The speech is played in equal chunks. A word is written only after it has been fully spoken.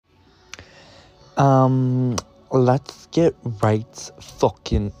Let's get right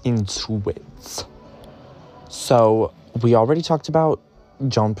fucking into it. So, we already talked about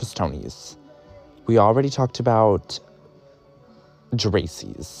Joan Pistones. We already talked about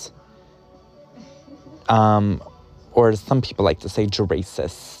Geraces. Or some people like to say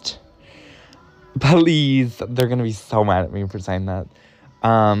Geracist. Please, they're gonna be so mad at me for saying that.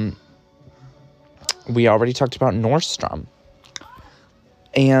 We already talked about Nordstrom.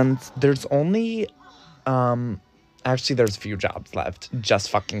 And there's only, actually there's a few jobs left. Just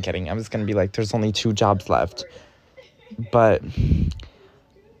fucking kidding. I was gonna be like, there's only 2 jobs left. But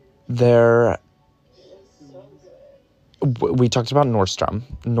we talked about Nordstrom.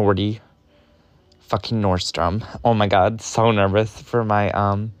 Fucking Nordstrom. Oh my god, so nervous for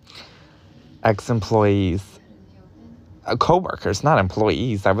my, ex-employees. Co-workers, not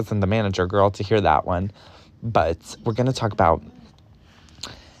employees. I wasn't the manager girl to hear that one. But we're gonna talk about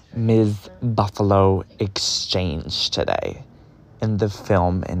Ms. Buffalo Exchange today in the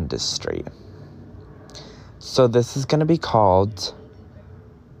film industry. So this is going to be called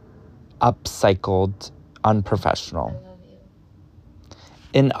Upcycled Unprofessional.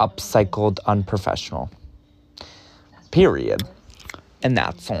 Upcycled Unprofessional. Period. And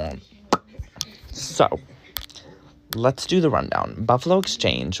that's on. So, let's do the rundown. Buffalo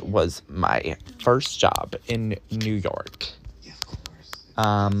Exchange was my first job in New York.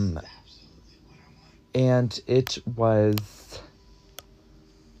 And it was,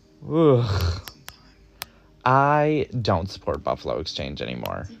 I don't support Buffalo Exchange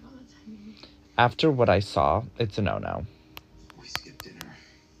anymore. After what I saw, it's a no-no.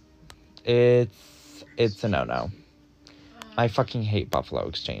 It's a no-no. I fucking hate Buffalo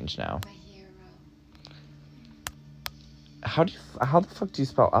Exchange now. How the fuck do you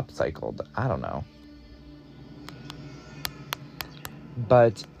spell upcycled? I don't know.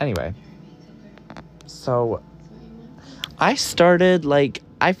 But anyway, so I started,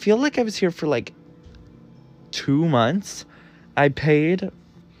 I feel like I was here for 2 months. I paid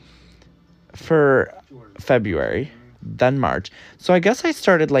for February, then March. So I guess I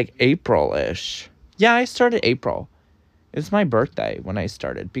started April-ish. Yeah, I started April. It was my birthday when I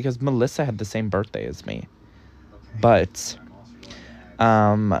started because Melissa had the same birthday as me. But,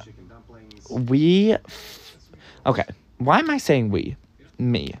 okay, why am I saying we?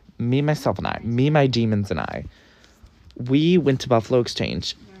 Me, myself, and I. Me, my demons, and I. We went to Buffalo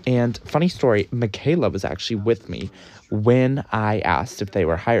Exchange. And funny story, Michaela was actually with me when I asked if they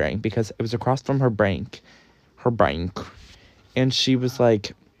were hiring because it was across from her bank. And she was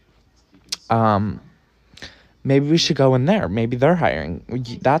like, maybe we should go in there. Maybe they're hiring.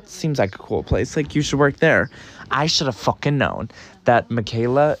 That seems like a cool place. You should work there. I should have fucking known that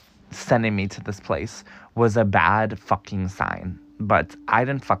Michaela sending me to this place was a bad fucking sign. But I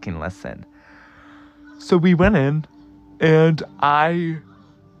didn't fucking listen. So we went in, and I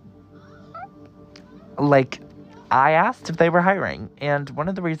asked if they were hiring. And one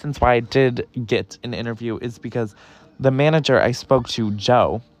of the reasons why I did get an interview is because the manager I spoke to,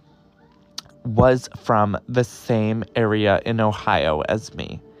 Joe, was from the same area in Ohio as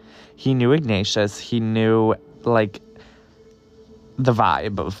me. He knew Ignatius. He knew, the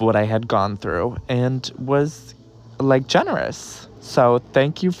vibe of what I had gone through and was, generous. So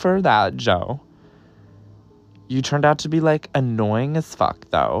thank you for that, Joe. You turned out to be, annoying as fuck,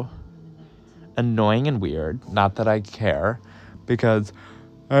 though. Annoying and weird. Not that I care, because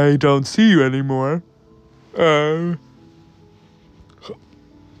I don't see you anymore.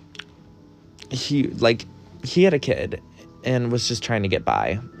 He had a kid and was just trying to get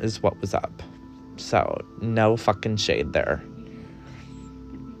by, is what was up. So, no fucking shade there.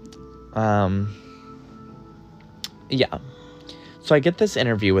 Yeah. So I get this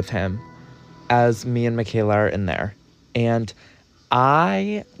interview with him as me and Michaela are in there. And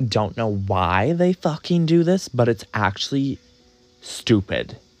I don't know why they fucking do this, but it's actually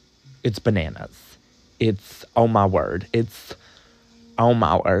stupid. It's bananas. It's, oh my word. It's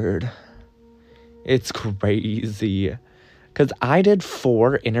crazy. Because I did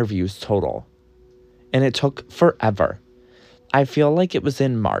 4 interviews total. And it took forever. I feel like it was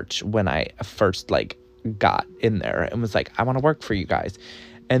in March when I first, got in there and was like, I want to work for you guys.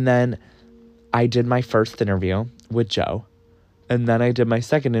 And then I did my first interview with Joe. And then I did my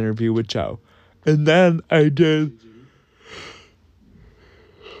second interview with Joe. And then I did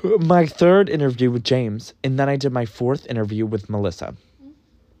my third interview with James. And then I did my 4th interview with Melissa.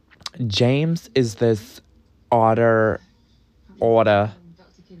 James is this gay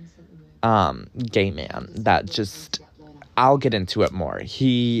man that just, I'll get into it more.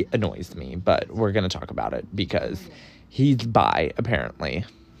 He annoys me, but we're going to talk about it because he's bi, apparently.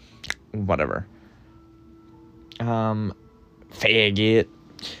 Whatever. Faggot.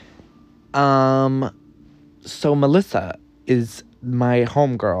 So Melissa is my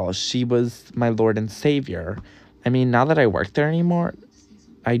homegirl. She was my Lord and Savior. I mean, now that I don't work there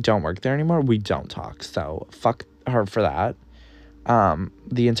anymore, we don't talk. So fuck her for that.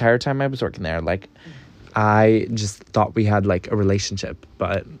 The entire time I was working there, like, I just thought we had, like, a relationship,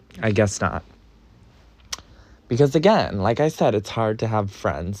 but I guess not. Because, again, like I said, it's hard to have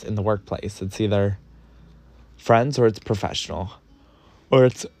friends in the workplace. It's either friends or it's professional. Or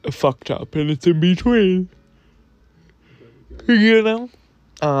it's fucked up and it's in between. You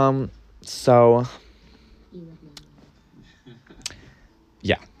know? So,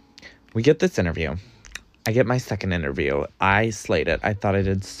 yeah. We get this interview. I get my second interview. I slayed it. I thought I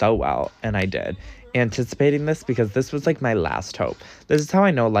did so well, and I did. Anticipating this because this was, like, my last hope. This is how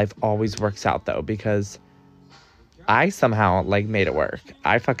I know life always works out, though, because I somehow, like, made it work.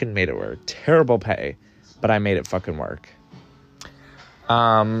 I fucking made it work. Terrible pay, but I made it fucking work.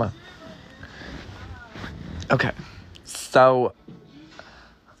 Okay. So,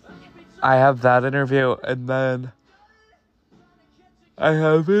 I have that interview, and then I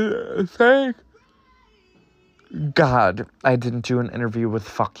have it, thank God I didn't do an interview with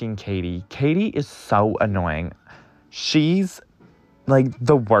fucking Katie. Katie is so annoying. She's, like,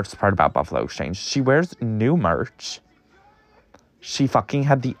 the worst part about Buffalo Exchange. She wears new merch. She fucking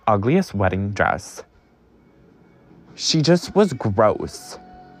had the ugliest wedding dress. She just was gross.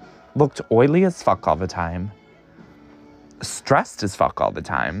 Looked oily as fuck all the time. Stressed as fuck all the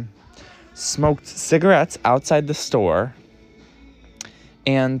time. Smoked cigarettes outside the store.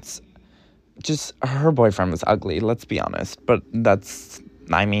 And just, her boyfriend was ugly, let's be honest. But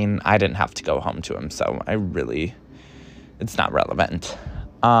I didn't have to go home to him, so it's not relevant.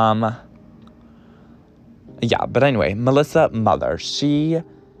 Yeah, but anyway, Melissa Mother, she,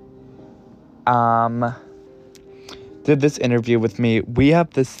 did this interview with me. We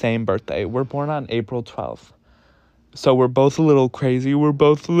have the same birthday. We're born on April 12th. So we're both a little crazy. We're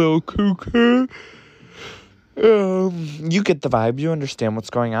both a little cuckoo. You get the vibe. You understand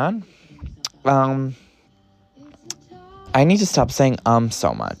what's going on. I need to stop saying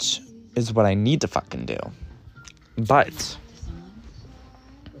so much is what I need to fucking do. But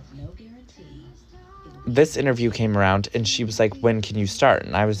this interview came around and she was like, when can you start?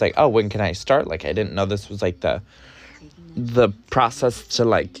 And I was like, oh, when can I start? Like, I didn't know this was like the process to,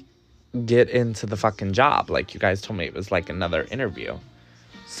 like, get into the fucking job. Like, you guys told me it was like another interview.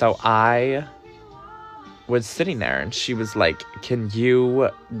 So I was sitting there and she was like, can you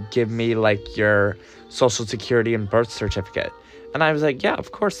give me, like, your social security and birth certificate? And I was like, yeah,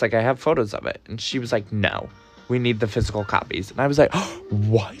 of course, like, I have photos of it. And she was like, no, we need the physical copies. And I was like, oh,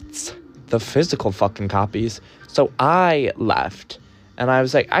 what? The physical fucking copies? So I left and I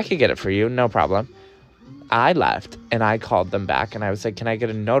was like, I could get it for you, no problem. I left and I called them back and I was like, can I get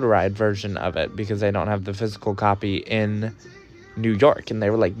a notarized version of it because I don't have the physical copy in New York? And they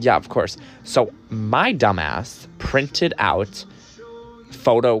were like, yeah, of course. So my dumbass printed out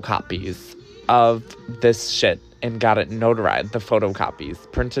photocopies of this shit and got it notarized, the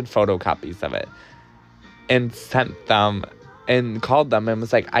photocopies, printed photocopies of it, and sent them and called them and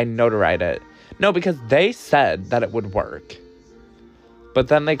was like, I notarized it. No, because they said that it would work. But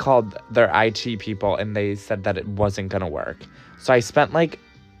then they called their IT people and they said that it wasn't going to work. So I spent, like,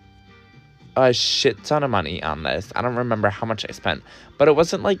 a shit ton of money on this. I don't remember how much I spent. But it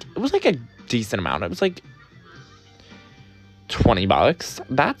wasn't, like, it was, like, a decent amount. It was, like, $20.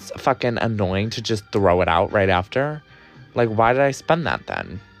 That's fucking annoying to just throw it out right after. Like, why did I spend that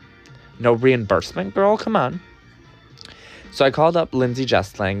then? No reimbursement, girl? Come on. So I called up Lindsay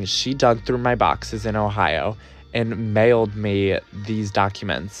Jestling. She dug through my boxes in Ohio and mailed me these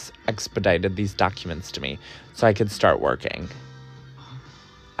documents, expedited these documents to me so I could start working.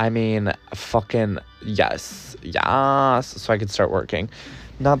 I mean, fucking yes. So I could start working.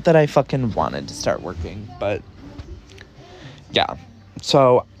 Not that I fucking wanted to start working, but yeah.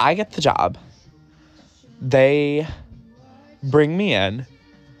 So I get the job. They bring me in.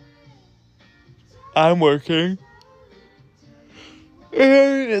 I'm working.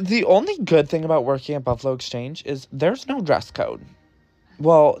 And the only good thing about working at Buffalo Exchange is there's no dress code.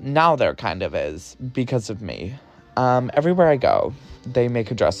 Well, now there kind of is because of me. Everywhere I go, they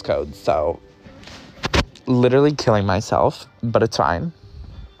make a dress code. So, literally killing myself, but it's fine.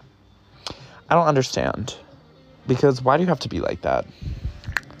 I don't understand. Because why do you have to be like that?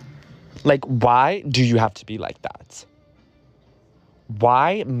 Like, why do you have to be like that?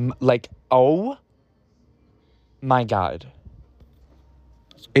 Why? Like, oh my God.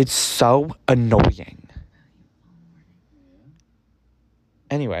 It's so annoying.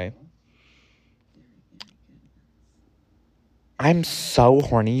 Anyway. I'm so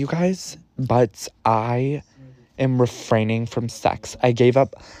horny, you guys, but I am refraining from sex. I gave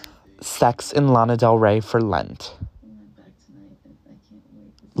up sex in Lana Del Rey for Lent.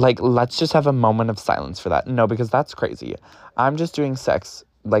 Like, let's just have a moment of silence for that. No, because that's crazy. I'm just doing sex,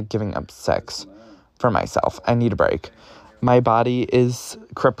 like giving up sex for myself. I need a break. My body is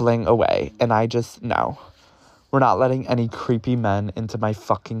crippling away, and I just, no. We're not letting any creepy men into my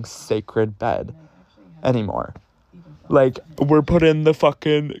fucking sacred bed anymore. Like, we're putting the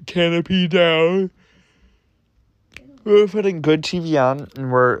fucking canopy down. We're putting good TV on, and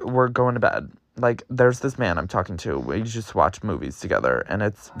we're going to bed. Like, there's this man I'm talking to. We just watch movies together, and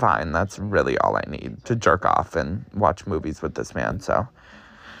it's fine. That's really all I need, to jerk off and watch movies with this man. So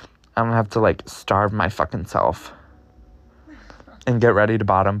I don't have to, like, starve my fucking self and get ready to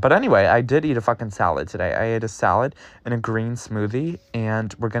bottom. But anyway, I did eat a fucking salad today. I ate a salad and a green smoothie,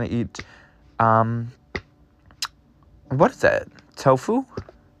 and we're gonna eat, what is it? Tofu?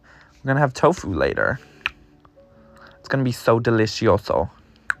 We're gonna have tofu later. It's gonna be so delicioso.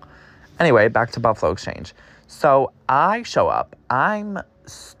 Anyway, back to Buffalo Exchange. So I show up. I'm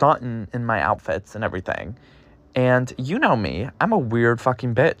stunting in my outfits and everything. And you know me. I'm a weird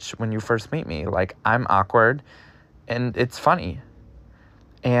fucking bitch when you first meet me. Like, I'm awkward, and it's funny.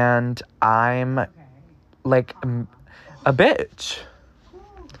 And I'm, like, a bitch.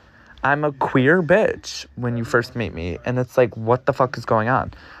 I'm a queer bitch when you first meet me. And it's like, what the fuck is going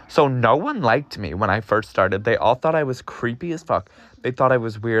on? So no one liked me when I first started. They all thought I was creepy as fuck. They thought I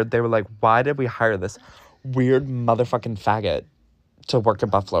was weird. They were like, why did we hire this weird motherfucking faggot to work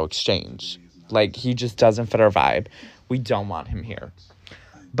at Buffalo Exchange? Like, he just doesn't fit our vibe. We don't want him here.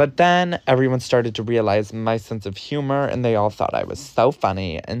 But then everyone started to realize my sense of humor, and they all thought I was so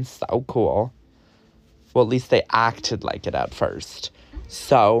funny and so cool. Well, at least they acted like it at first.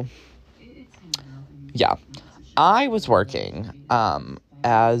 So, yeah. I was working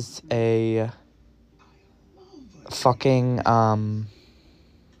as a fucking, oh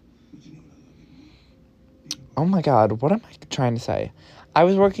my God, what am I trying to say? I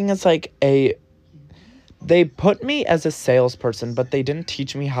was working as like they put me as a salesperson, but they didn't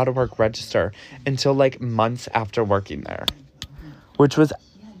teach me how to work register until like months after working there, which was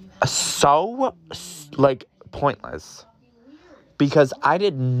so like pointless because I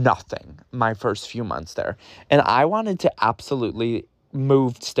did nothing my first few months there, and I wanted to absolutely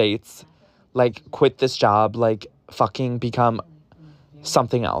move states, like quit this job, like fucking become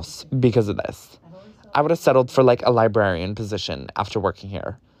something else because of this. I would have settled for like a librarian position after working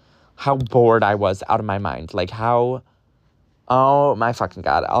here. How bored I was out of my mind. Like how, oh my fucking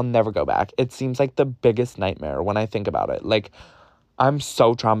God, I'll never go back. It seems like the biggest nightmare when I think about it. Like, I'm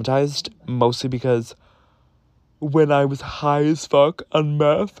so traumatized, mostly because when I was high as fuck on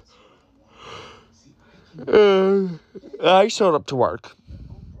meth, I showed up to work.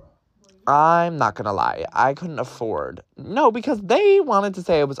 I'm not gonna lie, I couldn't afford. No, because they wanted to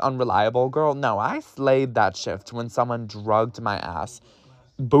say I was unreliable. Girl, no, I slayed that shift when someone drugged my ass,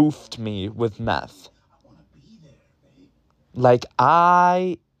 boofed me with meth. Like,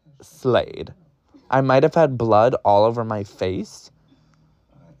 I slayed. I might have had blood all over my face,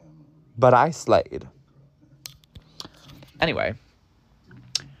 but I slayed. Anyway,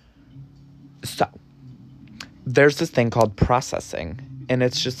 so there's this thing called processing, and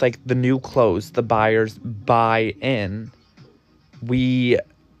it's just like the new clothes the buyers buy in. We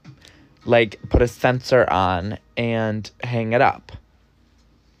like put a sensor on and hang it up.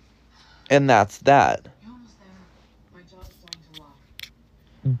 And that's that.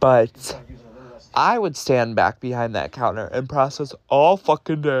 But I would stand back behind that counter and process all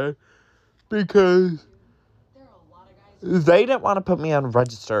fucking day because they didn't want to put me on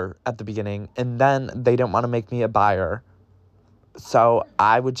register at the beginning, and then they didn't want to make me a buyer. So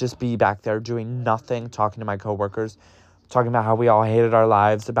I would just be back there doing nothing, talking to my coworkers, talking about how we all hated our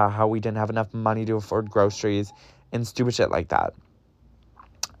lives, about how we didn't have enough money to afford groceries, and stupid shit like that.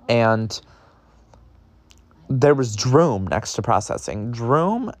 And there was Droom next to processing.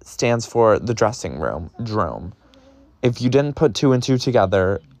 Droom stands for the dressing room. Droom. If you didn't put two and two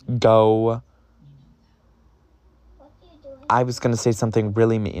together, go... I was going to say something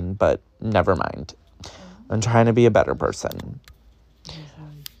really mean, but never mind. I'm trying to be a better person.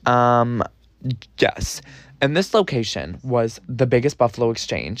 Yes. And this location was the biggest Buffalo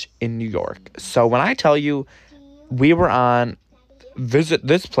Exchange in New York. So when I tell you we were on visit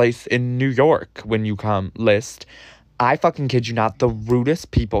this place in New York when you come list, I fucking kid you not, the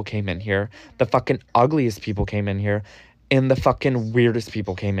rudest people came in here, the fucking ugliest people came in here, and the fucking weirdest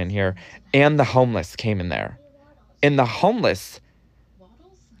people came in here, and the homeless came in there. And the homeless,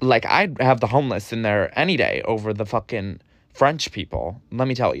 like, I'd have the homeless in there any day over the fucking French people, let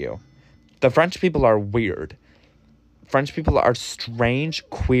me tell you, the French people are weird. French people are strange,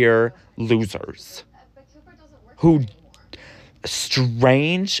 queer losers.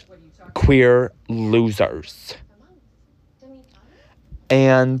 Strange, queer losers.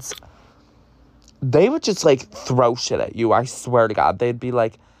 And they would just, like, throw shit at you. I swear to God. They'd be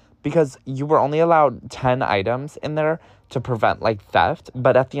like, because you were only allowed 10 items in there to prevent, like, theft.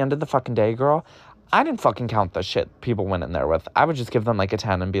 But at the end of the fucking day, girl, I didn't fucking count the shit people went in there with. I would just give them, like, a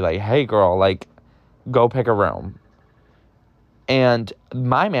 10 and be like, hey, girl, like, go pick a room. And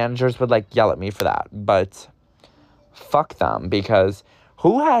my managers would, like, yell at me for that. But fuck them, because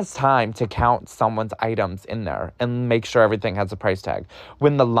who has time to count someone's items in there and make sure everything has a price tag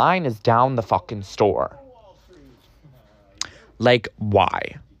when the line is down the fucking store? Like,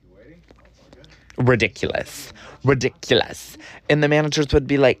 why? Ridiculous. And the managers would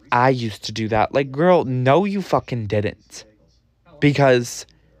be like, I used to do that. Like, girl, no, you fucking didn't. Because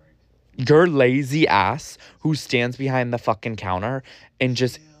your lazy ass who stands behind the fucking counter and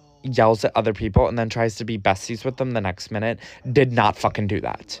just yells at other people and then tries to be besties with them the next minute did not fucking do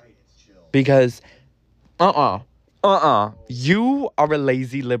that. Because, you are a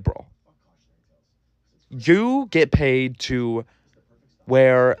lazy liberal. You get paid to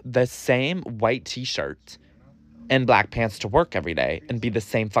wear the same white t-shirt and black pants to work every day and be the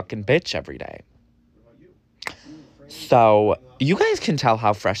same fucking bitch every day. So, you guys can tell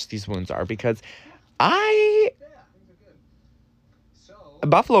how fresh these wounds are because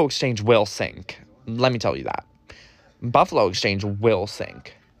Buffalo Exchange will sink. Let me tell you that. Buffalo Exchange will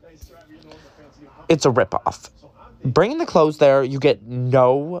sink. It's a ripoff. Bringing the clothes there, you get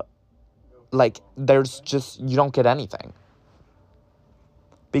no, like, you don't get anything.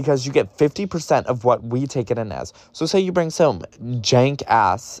 Because you get 50% of what we take it in as. So say you bring some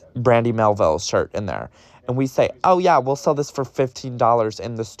jank-ass Brandy Melville shirt in there. And we say, oh yeah, we'll sell this for $15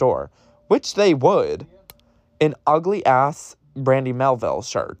 in the store. Which they would. An ugly-ass Brandy Melville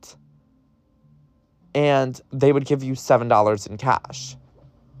shirt. And they would give you $7 in cash.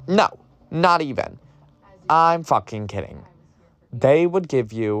 No, not even. I'm fucking kidding. They would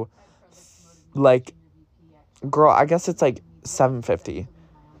give you, like, girl, I guess it's like $7.50.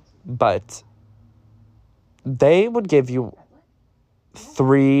 But they would give you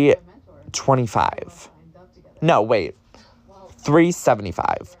 $3.25. No, wait.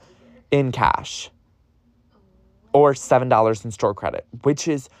 $3.75 in cash. Or $7 in store credit. Which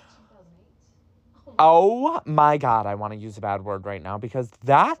is, oh my God, I want to use a bad word right now. Because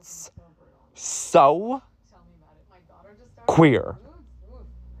that's so queer.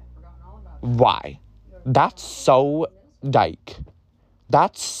 Why? That's so dyke.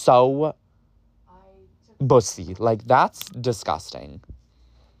 That's so bussy. Like, that's disgusting.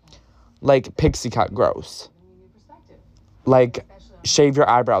 Like, pixie cut, gross. Like, shave your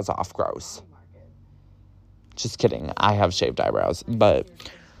eyebrows off, gross. Just kidding. I have shaved eyebrows, but...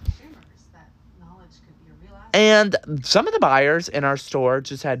 And some of the buyers in our store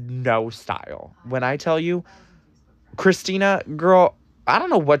just had no style. When I tell you, Christina, girl, I don't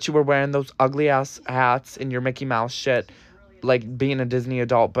know what you were wearing, those ugly-ass hats and your Mickey Mouse shit. Like, being a Disney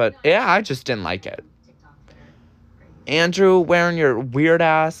adult, but yeah, I just didn't like it. Andrew, wearing your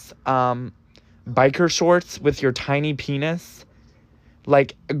weird-ass biker shorts with your tiny penis.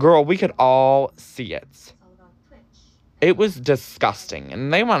 Like, girl, we could all see it. It was disgusting,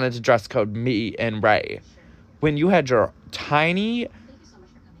 and they wanted to dress code me and Ray. When you had your tiny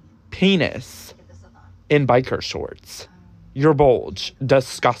penis in biker shorts. Your bulge.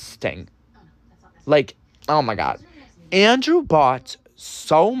 Disgusting. Like, oh my God. Andrew bought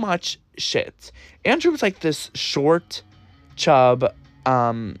so much shit. Andrew was like this short, chub,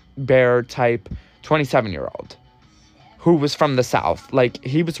 bear type 27-year-old who was from the South. Like,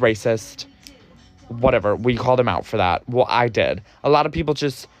 he was racist. Whatever. We called him out for that. Well, I did. A lot of people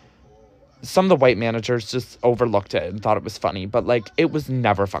some of the white managers just overlooked it and thought it was funny. But, like, it was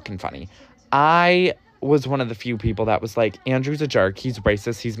never fucking funny. I was one of the few people that was like, Andrew's a jerk. He's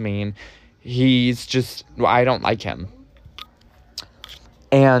racist. He's mean. He's just, I don't like him.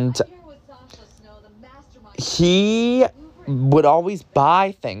 And he would always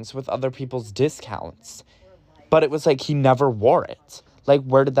buy things with other people's discounts. But it was like he never wore it. Like,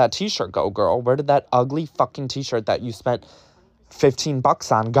 where did that t-shirt go, girl? Where did that ugly fucking t-shirt that you spent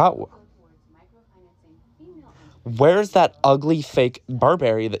 $15 on go? Where's that ugly fake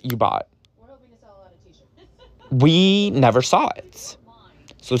Burberry that you bought? We never saw it.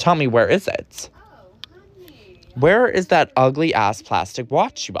 So tell me, where is it? Where is that ugly-ass plastic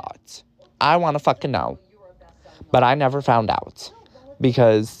watch you bought? I want to fucking know. But I never found out.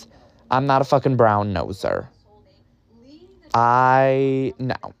 Because I'm not a fucking brown noser.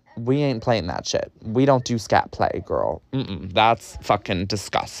 No, we ain't playing that shit. We don't do scat play, girl. That's fucking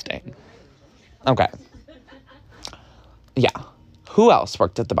disgusting. Okay. Yeah. Who else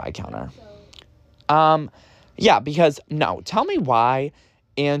worked at the buy counter? Yeah, because, no, tell me why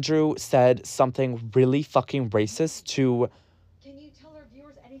Andrew said something really fucking racist to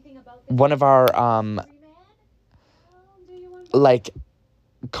one of our, like,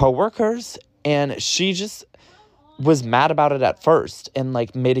 coworkers, and she just was mad about it at first and,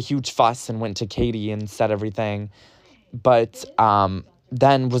 like, made a huge fuss and went to Katie and said everything, but,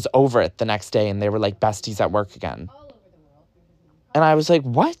 then was over it the next day, and they were, like, besties at work again. And I was like,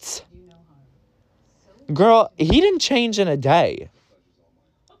 what? Girl, he didn't change in a day.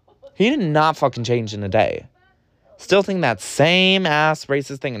 He did not fucking change in a day. Still think that same ass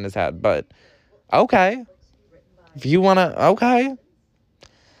racist thing in his head, but okay. If you wanna, okay.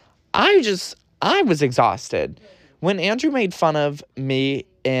 I was exhausted. When Andrew made fun of me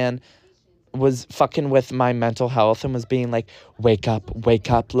and was fucking with my mental health and was being like, wake up,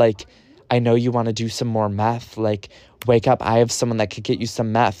 like, I know you want to do some more meth, like, wake up, I have someone that could get you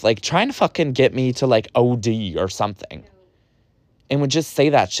some meth, like, trying to fucking get me to, like, OD or something, and would just say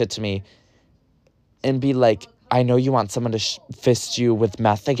that shit to me, and be like, I know you want someone to fist you with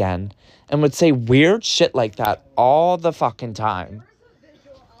meth again, and would say weird shit like that all the fucking time.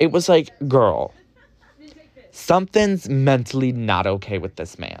 It was like, girl, something's mentally not okay with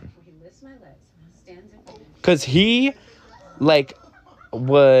this man. Because he, like,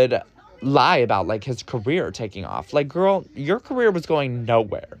 would lie about, like, his career taking off. Like, girl, your career was going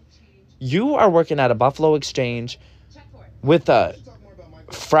nowhere. You are working at a Buffalo Exchange with a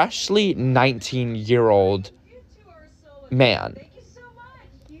freshly 19-year-old man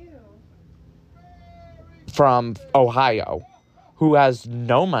from Ohio who has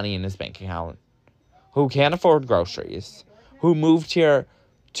no money in his bank account, who can't afford groceries, who moved here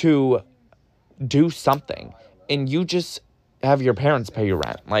to do something, and you just have your parents pay your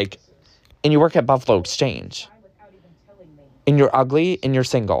rent, like, and you work at Buffalo Exchange, and you're ugly, and you're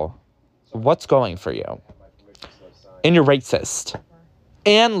single. What's going for you? And you're racist,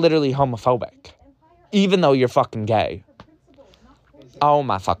 and literally homophobic, even though you're fucking gay. Oh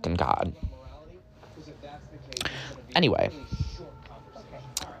my fucking God. Anyway,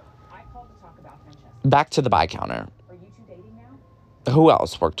 back to the buy counter. Who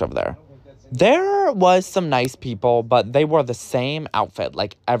else worked over there? There was some nice people, but they wore the same outfit,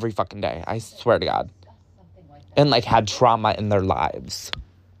 like, every fucking day. I swear to God. And, like, had trauma in their lives.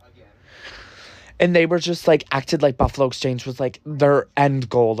 And they were just, like, acted like Buffalo Exchange was, like, their end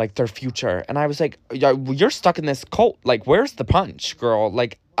goal, like, their future. And I was like, you're stuck in this cult. Like, where's the punch, girl?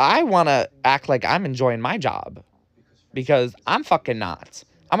 Like, I want to act like I'm enjoying my job. Because I'm fucking not.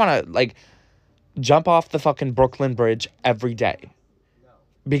 I'm gonna, like, jump off the fucking Brooklyn Bridge every day.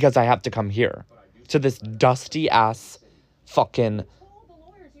 Because I have to come here to this dusty-ass fucking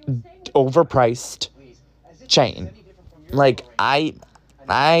overpriced chain. Like, I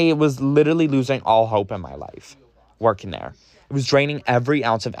was literally losing all hope in my life working there. It was draining every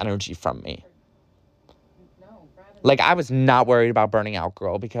ounce of energy from me. Like, I was not worried about burning out,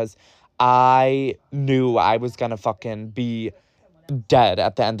 girl, because I knew I was gonna fucking be dead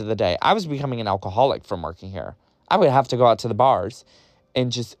at the end of the day. I was becoming an alcoholic from working here. I would have to go out to the bars and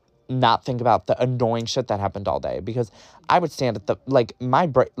just not think about the annoying shit that happened all day, because I would stand at the, like, my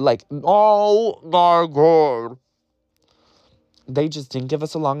break, like, oh my God. They just didn't give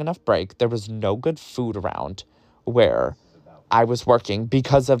us a long enough break. There was no good food around where I was working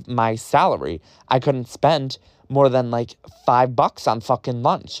because of my salary. I couldn't spend more than, like, $5 on fucking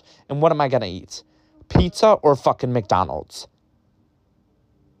lunch. And what am I gonna eat? Pizza or fucking McDonald's?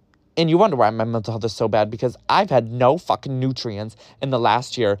 And you wonder why my mental health is so bad, because I've had no fucking nutrients in the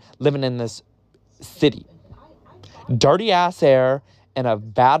last year living in this city. Dirty ass air and a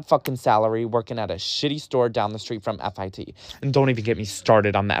bad fucking salary working at a shitty store down the street from FIT. And don't even get me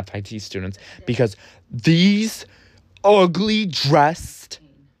started on the FIT students, because these ugly dressed,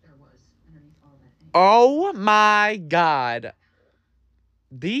 oh my God,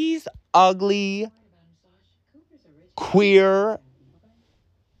 these ugly queer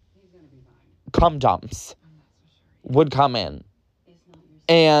cum dumps would come in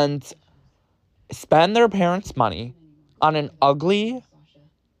and spend their parents' money on an ugly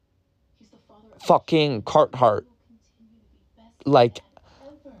fucking Carhartt, like,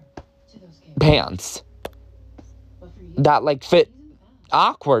 pants that, like, fit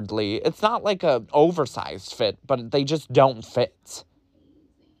awkwardly. It's not like a oversized fit, but they just don't fit.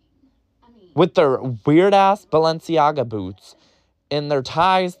 With their weird-ass Balenciaga boots and their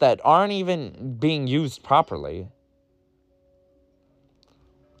ties that aren't even being used properly.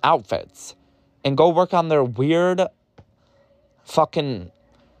 outfits and go work on their weird fucking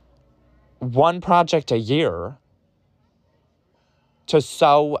one project a year to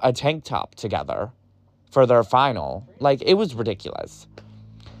sew a tank top together for their final. Like, it was ridiculous.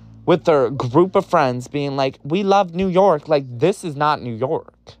 With their group of friends being like, we love New York. Like, this is not New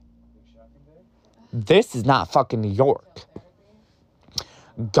York. This is not fucking New York.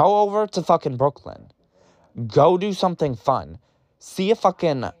 Go over to fucking Brooklyn. Go do something fun. See a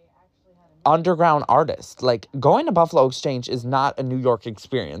fucking underground artist. Like, going to Buffalo Exchange is not a New York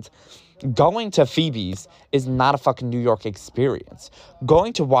experience. Going to Phoebe's is not a fucking New York experience.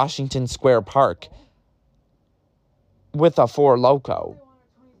 Going to Washington Square Park with a Four Loko,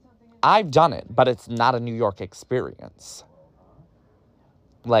 I've done it, but it's not a New York experience.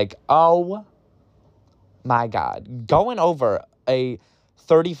 Like, oh my God. Going over a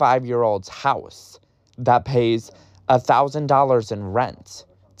 35-year-old's house that pays $1,000 in rent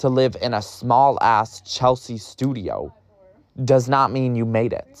to live in a small-ass Chelsea studio does not mean you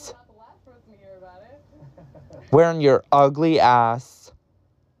made it. Wearing your ugly-ass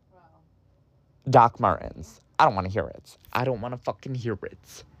Doc Martens. I don't want to hear it. I don't want to fucking hear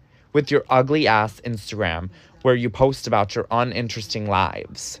it. With your ugly-ass Instagram where you post about your uninteresting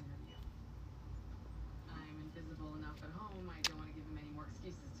lives.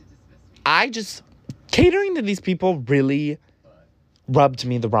 Catering to these people really rubbed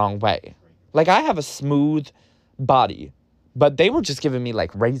me the wrong way. Like, I have a smooth body, but they were just giving me,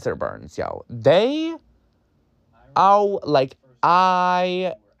 like, razor burns, yo.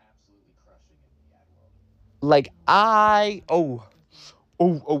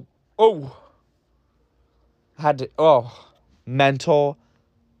 Mental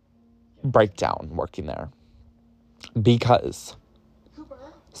breakdown working there. Because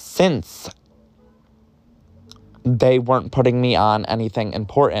since they weren't putting me on anything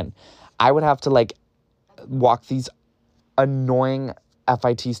important, I would have to, like, walk these annoying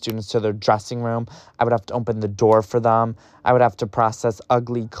FIT students to their dressing room. I would have to open the door for them. I would have to process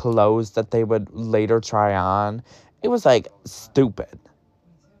ugly clothes that they would later try on. It was, like, stupid.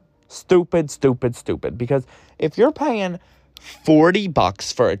 Stupid. Because if you're paying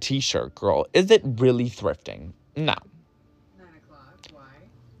 $40 for a t-shirt, girl, is it really thrifting? No. 9 o'clock, why?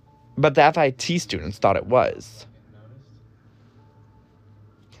 But the FIT students thought it was.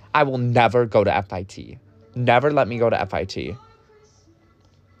 I will never go to FIT. Never let me go to FIT.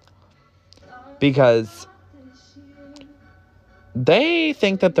 Because they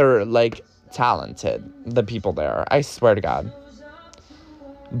think that they're, like, talented, the people there. I swear to God.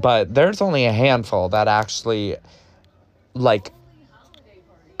 But there's only a handful that actually, like,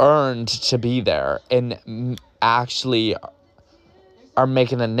 earned to be there and actually are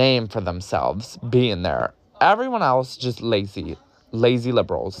making a name for themselves being there. Everyone else just lazy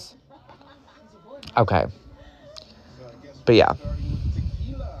liberals. Okay. But yeah.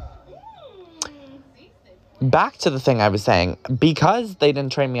 Back to the thing I was saying. Because they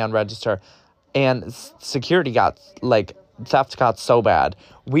didn't train me on register and security theft got so bad,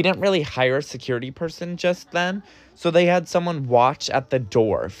 we didn't really hire a security person just then. So they had someone watch at the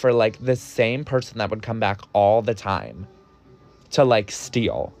door for, like, the same person that would come back all the time to, like,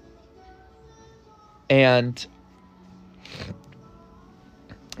 steal. And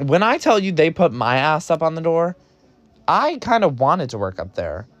when I tell you they put my ass up on the door, I kind of wanted to work up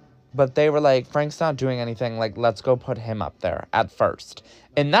there. But they were like, Frank's not doing anything. Like, let's go put him up there at first.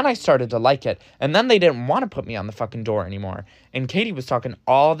 And then I started to like it. And then they didn't want to put me on the fucking door anymore. And Katie was talking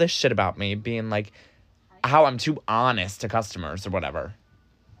all this shit about me, being like, how I'm too honest to customers or whatever.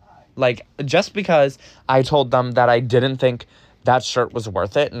 Like, just because I told them that I didn't think that shirt was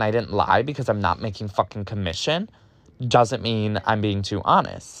worth it and I didn't lie because I'm not making fucking commission doesn't mean I'm being too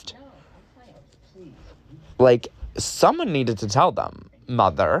honest. Like, someone needed to tell them,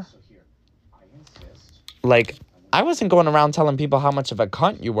 mother. Like, I wasn't going around telling people how much of a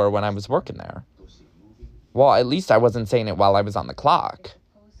cunt you were when I was working there. Well, at least I wasn't saying it while I was on the clock.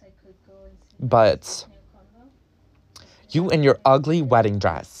 But you and your ugly wedding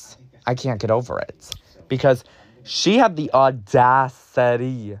dress, I can't get over it. Because she had the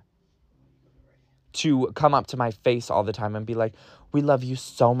audacity to come up to my face all the time and be like, we love you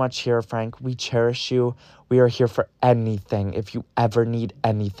so much here, Frank. We cherish you. We are here for anything. If you ever need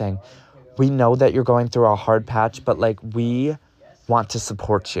anything. We know that you're going through a hard patch, but, like, we want to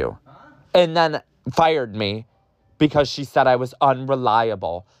support you. And then fired me because she said I was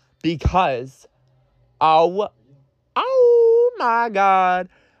unreliable. Because, oh my God,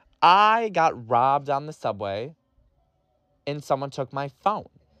 I got robbed on the subway and someone took my phone.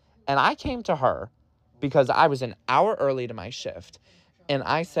 And I came to her because I was an hour early to my shift. And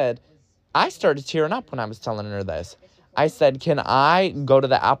I started tearing up when I was telling her this. I said, can I go to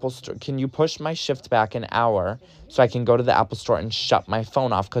the Apple store? Can you push my shift back an hour so I can go to the Apple store and shut my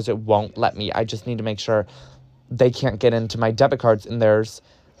phone off because it won't let me. I just need to make sure they can't get into my debit cards and there's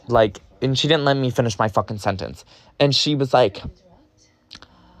like, and she didn't let me finish my fucking sentence. And she was like,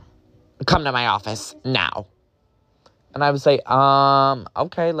 come to my office now. And I was like,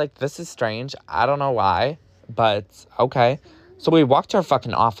 okay, like, this is strange. I don't know why, but okay. So we walked to her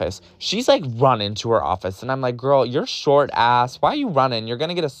fucking office. She's, like, running to her office. And I'm like, girl, you're short ass. Why are you running? You're going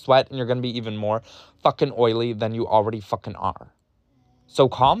to get a sweat and you're going to be even more fucking oily than you already fucking are. So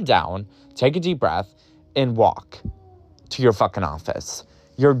calm down, take a deep breath, and walk to your fucking office.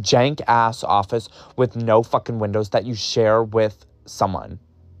 Your jank ass office with no fucking windows that you share with someone.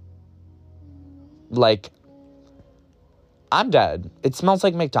 Like, I'm dead. It smells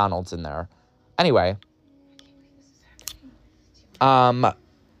like McDonald's in there. Anyway.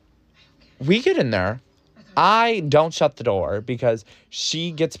 We get in there. I don't shut the door because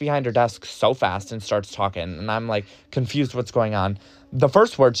she gets behind her desk so fast and starts talking. And I'm like confused what's going on. The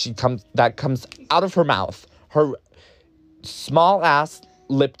first word that comes out of her mouth, her small ass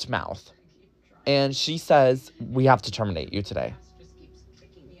lipped mouth. And she says, we have to terminate you today.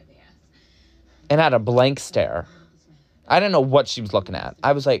 And had a blank stare. I didn't know what she was looking at.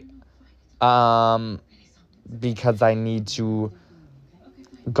 I was like, because I need to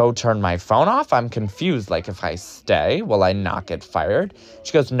go turn my phone off. I'm confused. Like, if I stay, will I not get fired?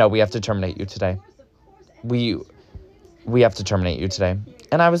 She goes, no, we have to terminate you today. We have to terminate you today.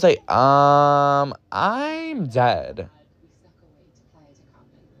 And I was like, I'm dead.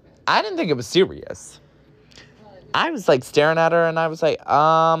 I didn't think it was serious. I was like staring at her and I was like,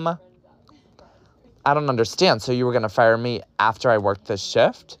 I don't understand. So you were going to fire me after I worked this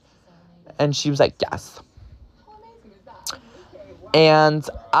shift? And she was like, yes. And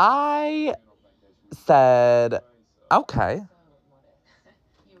I said, okay.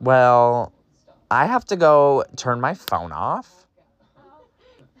 Well, I have to go turn my phone off.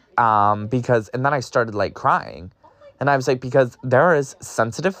 And then I started like crying. And I was like, because there is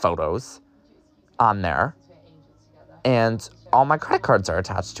sensitive photos on there. And all my credit cards are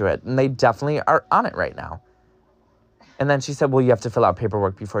attached to it. And they definitely are on it right now. And then she said, well, you have to fill out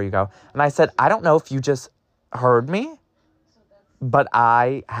paperwork before you go. And I said, I don't know if you just heard me, but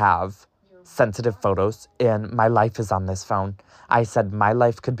I have sensitive photos and my life is on this phone. I said, my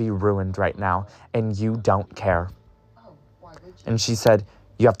life could be ruined right now and you don't care. And she said,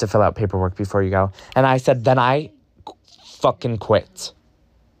 you have to fill out paperwork before you go. And I said, then I fucking quit.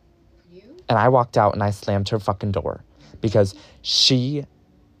 And I walked out and I slammed her fucking door because she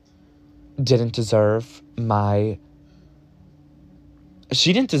didn't deserve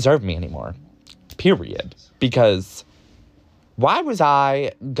she didn't deserve me anymore, period. Because why was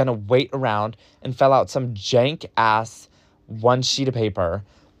I gonna wait around and fill out some jank-ass one sheet of paper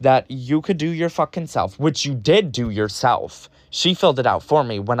that you could do your fucking self, which you did do yourself. She filled it out for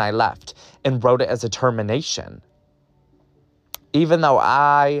me when I left and wrote it as a termination. Even though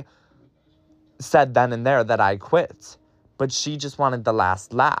I said then and there that I quit. But she just wanted the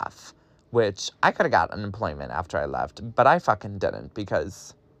last laugh, which I could have got unemployment after I left, but I fucking didn't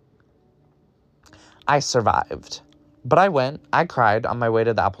because I survived. But I went, I cried on my way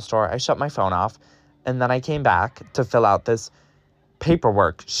to the Apple store, I shut my phone off, and then I came back to fill out this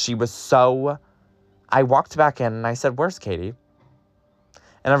paperwork. I walked back in and I said, where's Katie?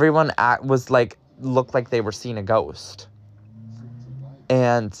 And everyone looked like they were seeing a ghost.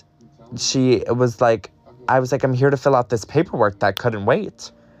 And she was like, I was like, I'm here to fill out this paperwork that couldn't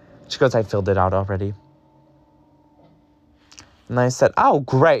wait. She goes, I filled it out already. And I said, oh,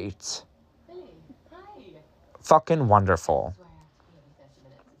 great. Fucking wonderful.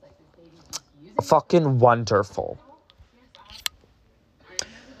 Fucking wonderful.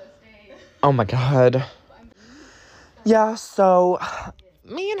 Oh my God. Yeah, so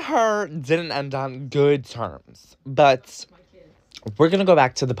me and her didn't end on good terms. But we're going to go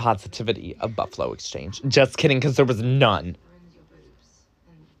back to the positivity of Buffalo Exchange. Just kidding, because there was none.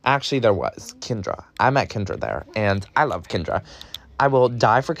 Actually, there was. Kendra. I met Kendra there, and I love Kendra. I will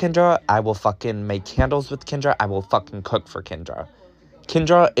die for Kendra. I will fucking make candles with Kendra. I will fucking cook for Kendra.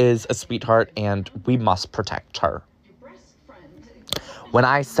 Kendra is a sweetheart, and we must protect her. When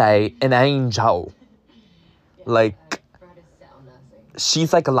I say an angel, like,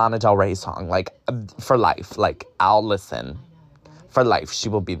 she's like a Lana Del Rey song, like, for life. Like, I'll listen. For life, she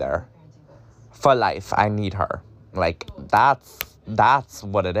will be there. For life, I need her. Like, that's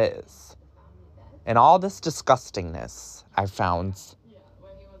what it is. And all this disgustingness, I found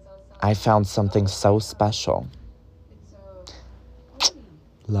something so special.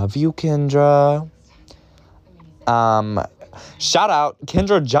 Love you, Kendra. Shout out,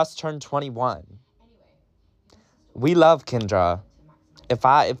 Kendra just turned 21. We love Kendra. If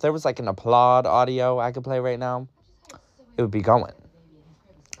there was like an applaud audio I could play right now, it would be going.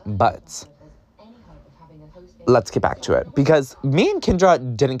 But let's get back to it. Because me and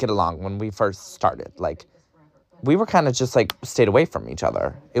Kendra didn't get along when we first started. Like, we were kind of just like stayed away from each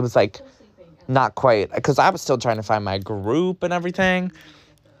other. It was like not quite, because I was still trying to find my group and everything.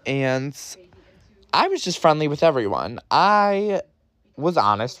 And I was just friendly with everyone. I was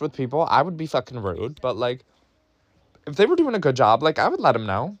honest with people. I would be fucking rude, but like, if they were doing a good job, like, I would let them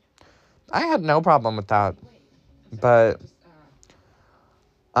know. I had no problem with that. But,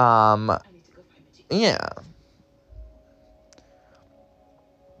 yeah.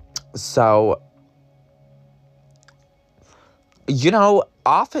 So,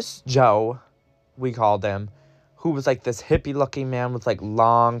 Office Joe, we called him, who was like this hippie-looking man with like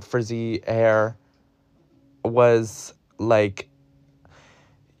long, frizzy hair, was like,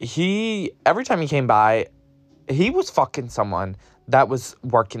 every time he came by, he was fucking someone that was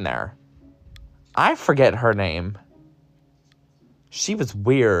working there. I forget her name. She was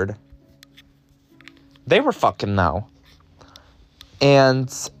weird. They were fucking though. And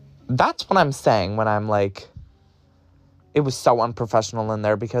that's what I'm saying when I'm like, it was so unprofessional in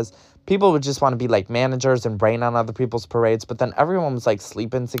there, because people would just want to be like managers and rain on other people's parades, but then everyone was like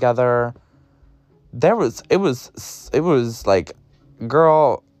sleeping together. It was like,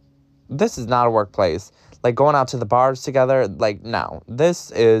 girl, this is not a workplace. Like, going out to the bars together, like, no.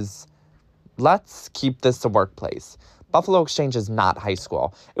 Let's keep this a workplace. Buffalo Exchange is not high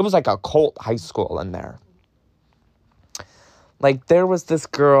school. It was like a cult high school in there. Like, there was this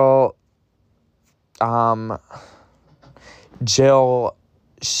girl, Jill,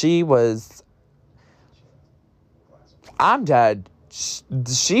 she dead.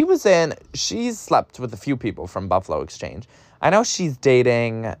 She slept with a few people from Buffalo Exchange. I know she's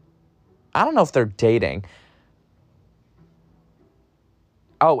dating, I don't know if they're dating.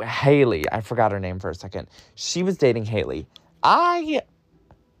 Oh, Haley. I forgot her name for a second. She was dating Haley. I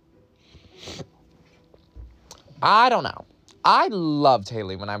don't know. I loved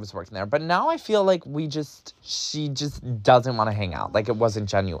Haley when I was working there, but now I feel like she just doesn't want to hang out. Like, it wasn't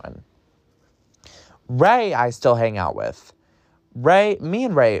genuine. Ray, I still hang out with. Me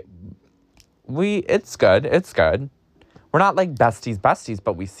and Ray, it's good. We're not like besties,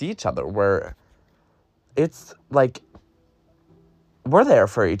 but we see each other. It's like, we're there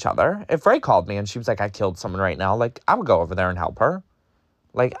for each other. If Ray called me and she was like, I killed someone right now, like, I would go over there and help her.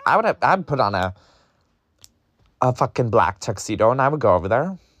 Like, I'd put on a fucking black tuxedo and I would go over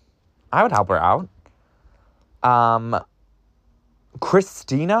there. I would help her out.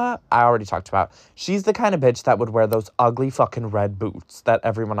 Christina, I already talked about. She's the kind of bitch that would wear those ugly fucking red boots that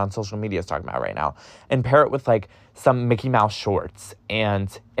everyone on social media is talking about right now, and pair it with like some Mickey Mouse shorts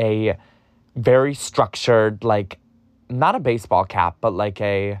and a very structured, like, not a baseball cap, but like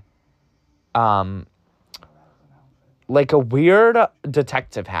a weird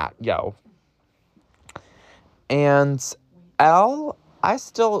detective hat, yo. And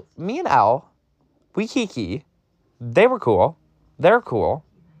me and Elle, we kiki. They were cool. They're cool.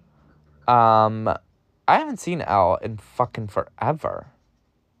 I haven't seen Elle in fucking forever.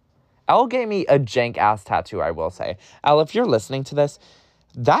 Elle gave me a jank-ass tattoo, I will say. Elle, if you're listening to this,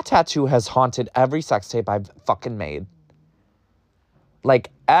 that tattoo has haunted every sex tape I've fucking made. Like,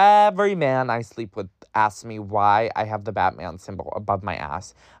 every man I sleep with asks me why I have the Batman symbol above my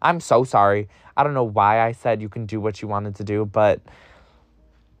ass. I'm so sorry. I don't know why I said you can do what you wanted to do, but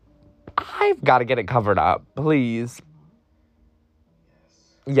I've got to get it covered up, please.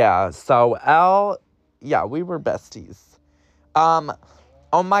 Yeah, so we were besties.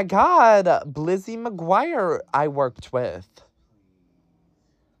 Oh my God, Blizzy McGuire I worked with.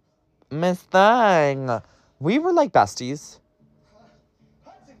 Miss Thang. We were like besties.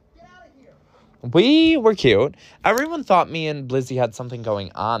 We were cute. Everyone thought me and Blizzy had something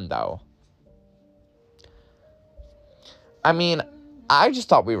going on, though. I mean, I just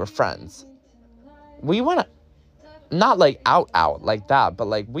thought we were friends. We went, not like out like that, but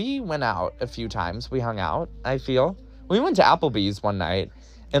like we went out a few times. We hung out, I feel. We went to Applebee's one night,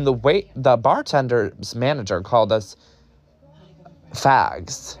 and the bartender's manager called us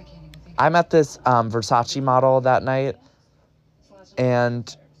fags. I met this Versace model that night,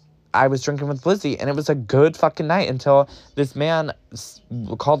 and I was drinking with Blizzy, and it was a good fucking night until this man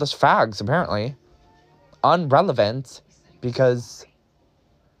called us fags, apparently. Unrelevant, because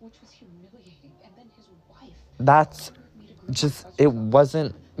that's just, it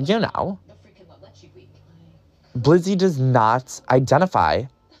wasn't, Blizzy does not identify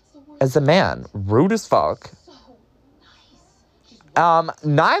as a man. Rude as fuck.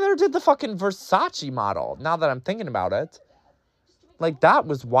 Neither did the fucking Versace model, now that I'm thinking about it. Like, that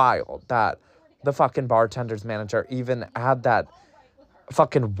was wild, that the fucking bartender's manager even had that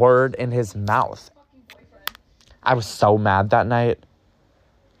fucking word in his mouth. I was so mad that night.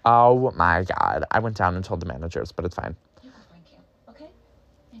 Oh, my God. I went down and told the managers, but it's fine. Okay?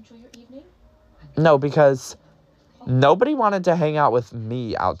 Enjoy your evening. No, because nobody wanted to hang out with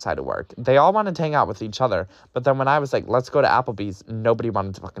me outside of work. They all wanted to hang out with each other. But then when I was like, let's go to Applebee's, nobody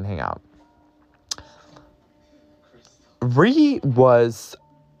wanted to fucking hang out. Ree was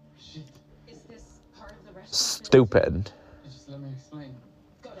stupid.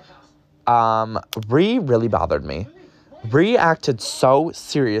 Ree really bothered me. Ree acted so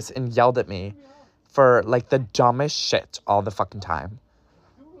serious and yelled at me for, like, the dumbest shit all the fucking time.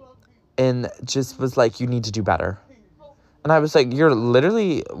 And just was like, you need to do better. And I was like,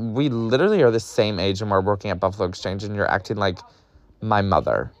 we literally are the same age and we're working at Buffalo Exchange and you're acting like my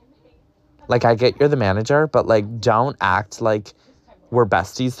mother. Like, I get you're the manager, but, like, don't act like we're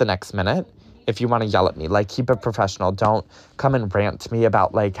besties the next minute if you want to yell at me. Like, keep it professional. Don't come and rant to me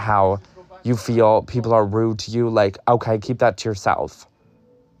about, like, how you feel people are rude to you. Like, okay, keep that to yourself.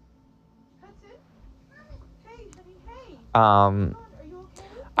 I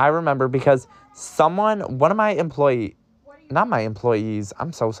remember because one of my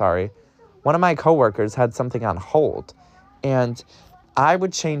coworkers had something on hold. And I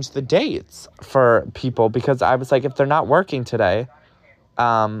would change the dates for people because I was like, if they're not working today,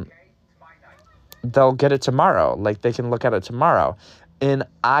 they'll get it tomorrow. Like, they can look at it tomorrow. And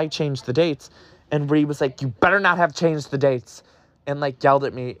I changed the dates. And Ree was like, you better not have changed the dates. And, like, yelled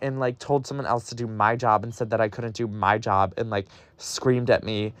at me and, like, told someone else to do my job and said that I couldn't do my job and, like, screamed at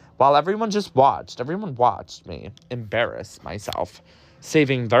me while everyone just watched. Everyone watched me embarrass myself,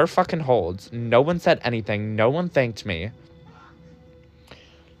 saving their fucking holds. No one said anything. No one thanked me.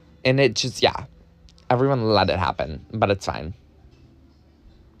 And it just, yeah, everyone let it happen, but it's fine.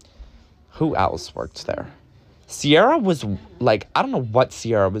 Who else worked there? Sierra was, like, I don't know what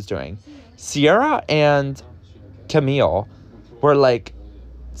Sierra was doing. Sierra and Camille were, like,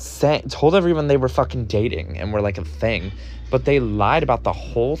 told everyone they were fucking dating and were, like, a thing. But they lied about the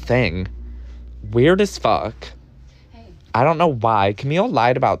whole thing. Weird as fuck. I don't know why. Camille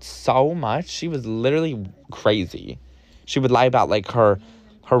lied about so much. She was literally crazy. She would lie about, like, her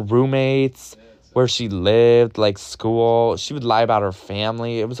roommates, where she lived, like, school. She would lie about her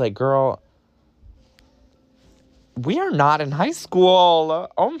family. It was like, girl, we are not in high school.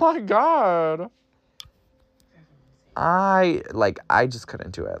 Oh, my God. I just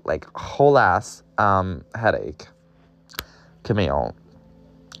couldn't do it. Like, whole ass headache. Camille.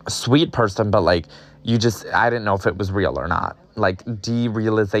 Sweet person, but, like, I didn't know if it was real or not. Like,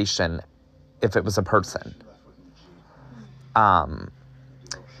 derealization if it was a person.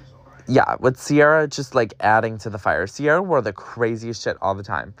 Yeah, with Sierra just, like, adding to the fire. Sierra wore the craziest shit all the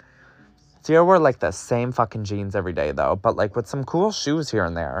time. Sierra wore, like, the same fucking jeans every day, though. But, like, with some cool shoes here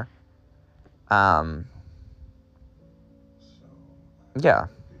and there. Yeah.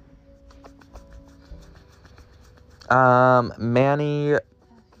 Manny, I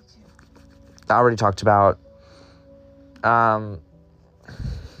already talked about.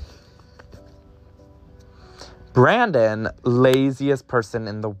 Brandon, laziest person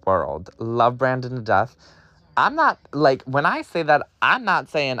in the world. Love Brandon to death. I'm not, like, when I say that, I'm not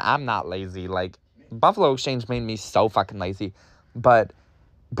saying I'm not lazy. Like, Buffalo Exchange made me so fucking lazy. But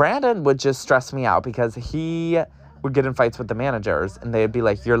Brandon would just stress me out because he would get in fights with the managers and they'd be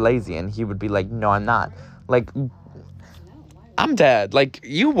like, you're lazy. And he would be like, no, I'm not. Like, I'm dead. Like,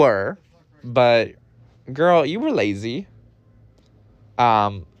 you were. But, girl, you were lazy.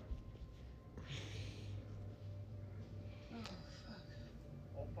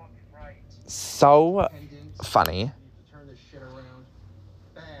 So funny.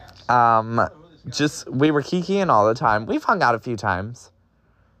 We were kikiing all the time. We've hung out a few times.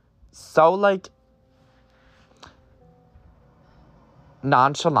 So, like,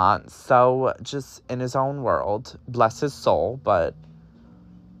 nonchalant. So, just in his own world. Bless his soul, but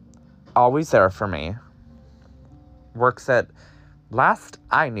always there for me. Works at, last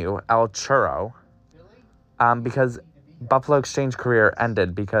I knew, El Churro. Because Buffalo Exchange career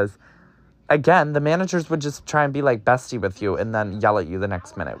ended because, again, the managers would just try and be, like, bestie with you and then yell at you the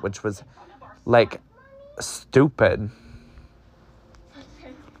next minute, which was, like, stupid.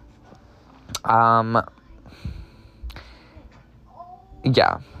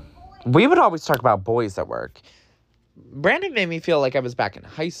 Yeah. We would always talk about boys at work. Brandon made me feel like I was back in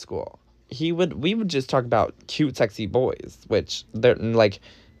high school. We would just talk about cute, sexy boys, which they're, like,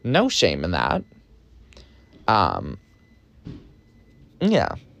 No shame in that.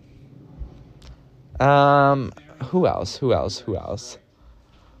 Yeah. Who else?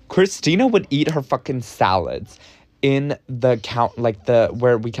 Christina would eat her fucking salads in the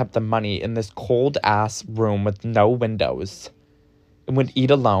where we kept the money in this cold ass room with no windows, and would eat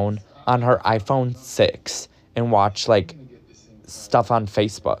alone on her iPhone 6 and watch like stuff on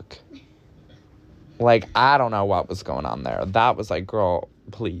Facebook. Like, I don't know what was going on there. That was like, girl,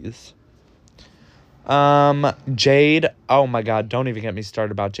 please. Jade, oh my God, don't even get me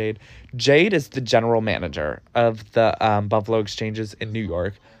started about Jade. Jade is the general manager of the Buffalo Exchanges in New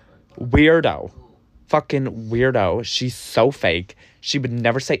York. Weirdo. Fucking weirdo. She's so fake. She would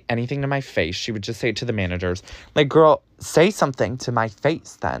never say anything to my face. She would just say it to the managers. Like, girl, say something to my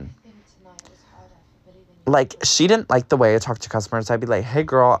face then. Like, she didn't like the way I talked to customers. I'd be like, hey,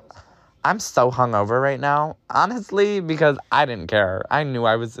 girl, I'm so hungover right now. Honestly, because I didn't care. I knew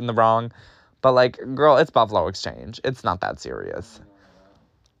I was in the wrong. But, like, girl, it's Buffalo Exchange. It's not that serious.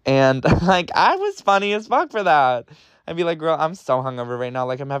 And, like, I was funny as fuck for that. I'd be like, girl, I'm so hungover right now.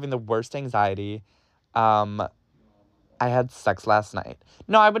 Like, I'm having the worst anxiety. I had sex last night.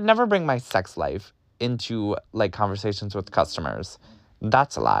 No, I would never bring my sex life into, like, conversations with customers.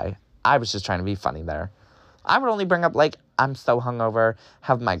 That's a lie. I was just trying to be funny there. I would only bring up, like, I'm so hungover,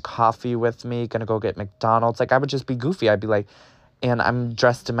 have my coffee with me, gonna go get McDonald's. Like, I would just be goofy. I'd be like, and I'm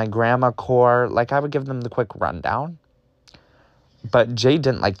dressed in my grandma core. Like, I would give them the quick rundown. But Jay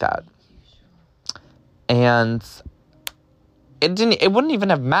didn't like that. And it wouldn't even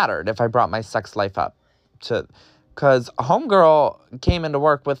have mattered if I brought my sex life up to, because homegirl came into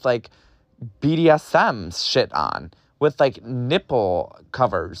work with, like, BDSM shit on, with, like, nipple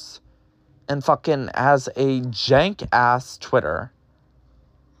covers, and fucking has a jank-ass Twitter,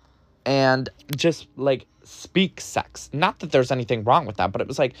 and just, like, speak sex. Not that there's anything wrong with that, but it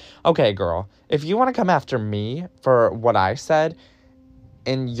was like, okay, girl, if you want to come after me for what I said,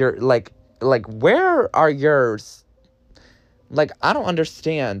 and you're, like, where are yours? Like, I don't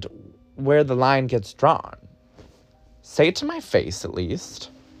understand where the line gets drawn. Say it to my face, at least.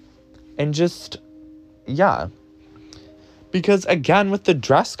 And just, yeah. Because, again, with the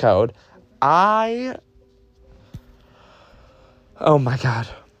dress code, oh my God.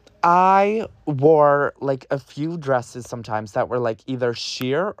 I wore, like, a few dresses sometimes that were, like, either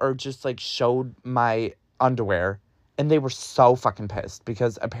sheer or just, like, showed my underwear. And they were so fucking pissed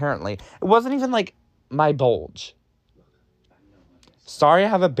because apparently it wasn't even, like, my bulge. Sorry I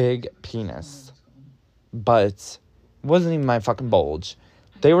have a big penis, but it wasn't even my fucking bulge.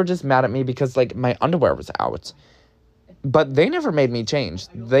 They were just mad at me because, like, my underwear was out. But they never made me change.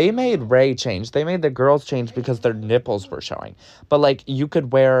 They made Ray change. They made the girls change because their nipples were showing. But, like, you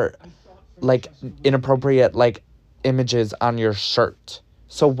could wear, like, inappropriate, like, images on your shirt.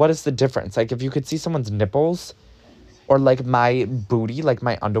 So what is the difference? Like, if you could see someone's nipples or, like, my booty, like,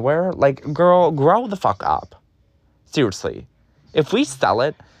 my underwear, like, girl, grow the fuck up. Seriously. If we sell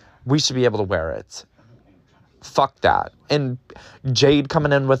it, we should be able to wear it. Fuck that. And Jade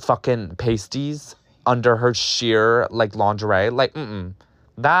coming in with fucking pasties under her sheer, like, lingerie. Like,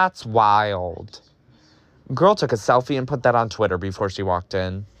 that's wild. Girl took a selfie and put that on Twitter before she walked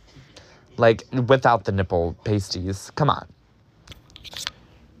in. Like, without the nipple pasties. Come on.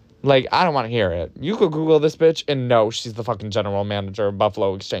 Like, I don't want to hear it. You could Google this bitch and know she's the fucking general manager of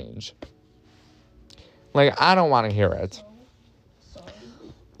Buffalo Exchange. Like, I don't want to hear it.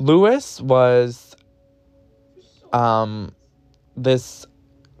 Lewis was, this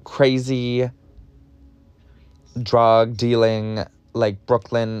crazy drug dealing, like,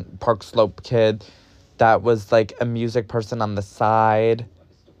 Brooklyn Park Slope kid that was, like, a music person on the side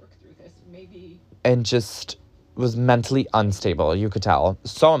and just was mentally unstable, you could tell.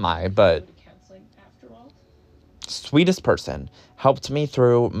 So am I, but sweetest person. Helped me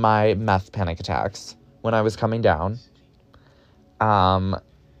through my meth panic attacks when I was coming down.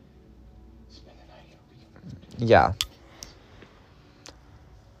 Yeah.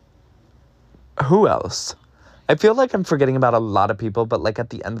 Who else? I feel like I'm forgetting about a lot of people, but, like, at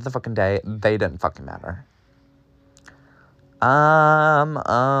the end of the fucking day, they didn't fucking matter.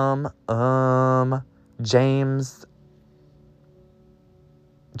 James.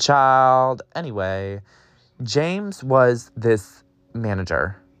 Child. Anyway, James was this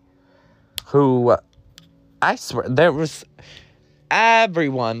manager who, I swear,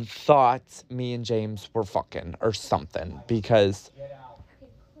 everyone thought me and James were fucking or something because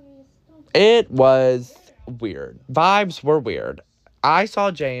it was weird. Vibes were weird. I saw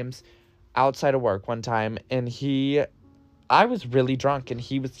James outside of work one time and I was really drunk and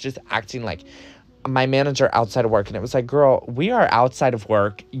he was just acting like my manager outside of work, and it was like, girl, we are outside of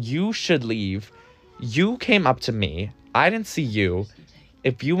work. You should leave. You came up to me. I didn't see you.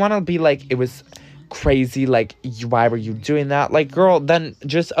 If you want to be like, it was crazy, like, why were you doing that? Like, girl, then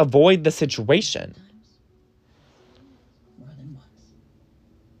just avoid the situation. More than once.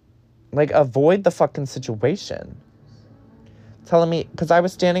 Like, avoid the fucking situation. Telling me, because I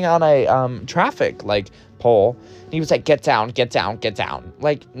was standing on a traffic, like, pole, and he was like, get down, get down, get down.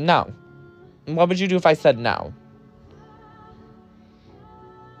 Like, no. What would you do if I said no?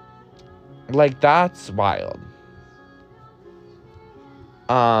 Like, that's wild.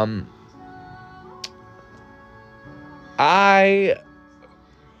 Cause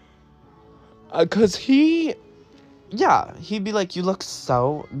he'd be like, you look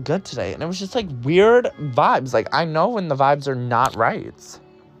so good today. And it was just like weird vibes. Like, I know when the vibes are not right.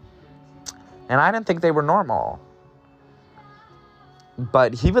 And I didn't think they were normal.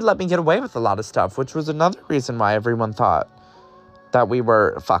 But he would let me get away with a lot of stuff, which was another reason why everyone thought that we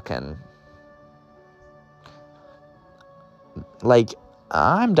were fucking. Like,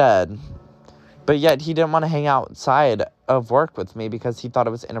 I'm dead. But yet he didn't want to hang outside of work with me because he thought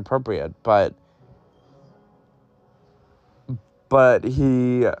it was inappropriate. But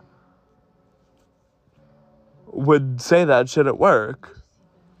he would say that shit at work.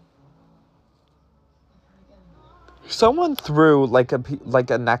 Someone threw like a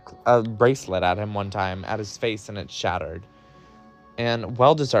bracelet at him one time at his face, and it shattered. And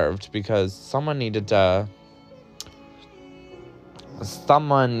well deserved, because someone needed to.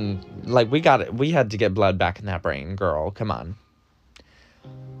 We had to get blood back in that brain, girl. Come on.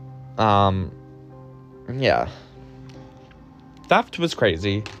 Yeah. Theft was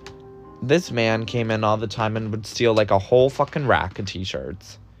crazy. This man came in all the time and would steal like a whole fucking rack of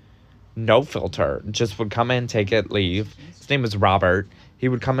t-shirts. No filter. Just would come in, take it, leave. His name was Robert. He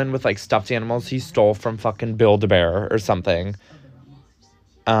would come in with like stuffed animals he stole from fucking Build-A-Bear or something.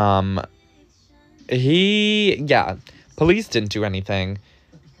 Police didn't do anything.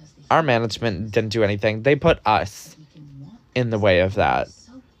 Our management didn't do anything. They put us in the way of that.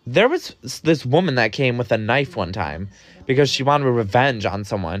 There was this woman that came with a knife one time because she wanted revenge on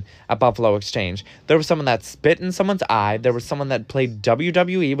someone at Buffalo Exchange. There was someone that spit in someone's eye. There was someone that played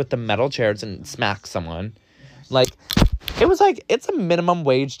WWE with the metal chairs and smacked someone. Like, it was like, it's a minimum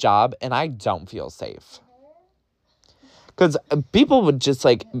wage job, and I don't feel safe. Because people would just,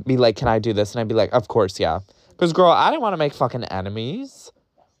 like, be like, can I do this? And I'd be like, of course, yeah. Because, girl, I didn't want to make fucking enemies.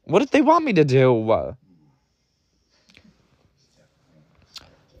 What did they want me to do?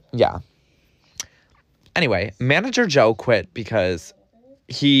 Yeah. Anyway, manager Joe quit because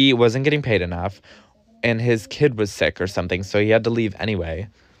he wasn't getting paid enough and his kid was sick or something, so he had to leave anyway.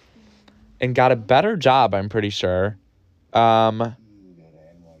 And got a better job, I'm pretty sure. Alan Jr.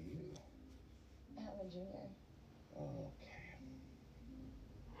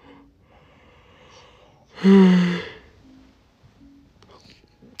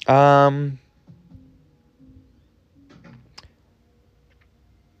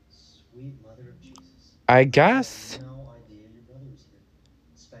 Sweet mother of Jesus. I guess. No idea your brother was here.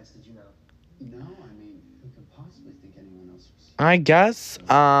 Spence, did you know? No, I mean, who could possibly think anyone else was? I guess, yeah.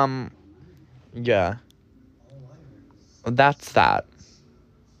 All I heard was, That's that.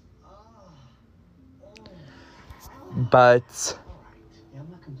 But yeah, I'm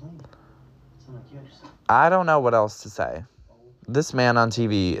not complaining. Sound like you had yourself. I don't know what else to say. This man on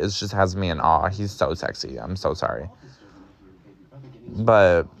TV just has me in awe. He's so sexy. I'm so sorry.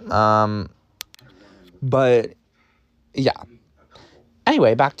 But yeah.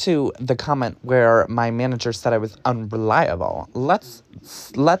 Anyway, back to the comment where my manager said I was unreliable. Let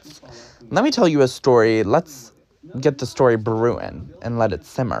me tell you a story. Let's get the story brewing and let it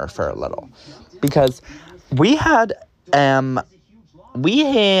simmer for a little. Because we had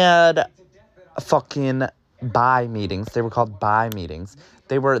fucking buy meetings. They were called buy meetings.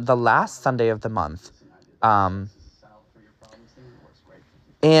 They were the last Sunday of the month.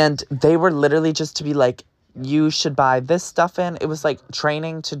 And they were literally just to be like, you should buy this stuff in. It was like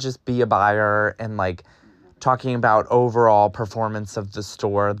training to just be a buyer and like talking about overall performance of the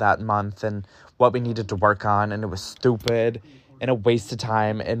store that month and what we needed to work on. And it was stupid and a waste of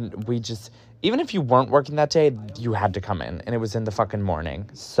time. And we just, even if you weren't working that day, you had to come in. And it was in the fucking morning.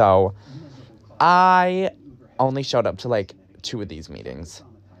 So I only showed up to like 2 of these meetings.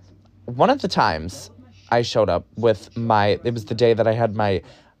 One of the times I showed up with it was the day that I had my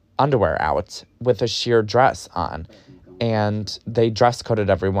underwear out with a sheer dress on, and they dress coded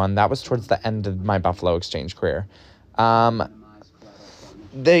everyone. That was towards the end of my Buffalo Exchange career. The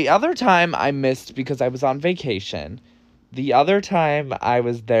other time I missed because I was on vacation. The other time I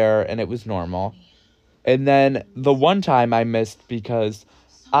was there and it was normal. And then the one time I missed because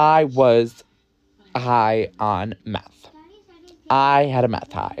I was high on meth. I had a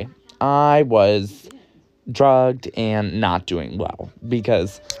meth high. I was drugged and not doing well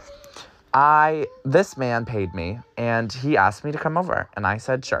because this man paid me and he asked me to come over and I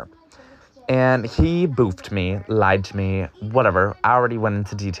said sure. And he boofed me, lied to me, whatever. I already went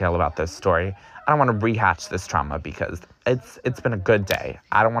into detail about this story. I don't want to rehash this trauma because it's been a good day.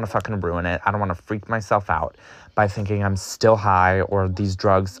 I don't want to fucking ruin it. I don't want to freak myself out by thinking I'm still high or these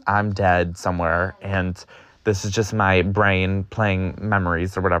drugs, I'm dead somewhere and this is just my brain playing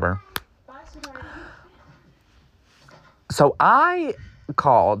memories or whatever. So I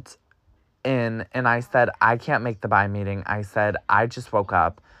called in and I said, I can't make the buy meeting. I said, I just woke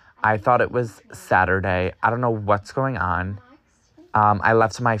up. I thought it was Saturday. I don't know what's going on. I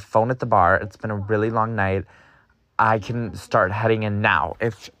left my phone at the bar. It's been a really long night. I can start heading in now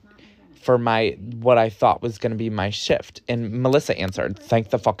for what I thought was going to be my shift. And Melissa answered, thank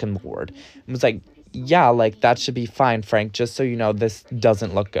the fucking Lord. And was like, yeah, like that should be fine, Frank. Just so you know, this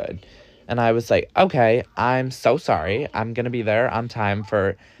doesn't look good. And I was like, okay, I'm so sorry. I'm going to be there on time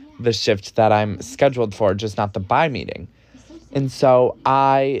for the shift that I'm scheduled for, just not the buy meeting. And so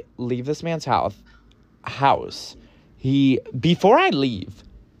I leave this man's house. Before I leave,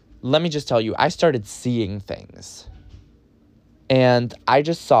 let me just tell you, I started seeing things. And I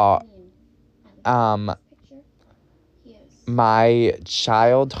just saw my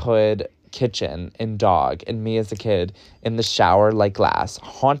childhood kitchen and dog and me as a kid in the shower like glass,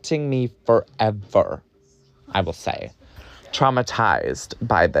 haunting me forever, I will say. Traumatized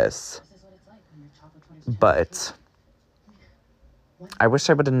by this. But I wish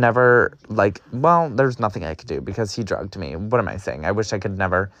I would have never, there's nothing I could do because he drugged me. What am I saying? I wish I could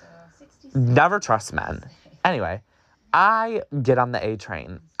never trust men. Anyway, I get on the A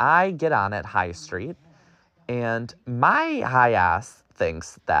train. I get on at High Street, and my high ass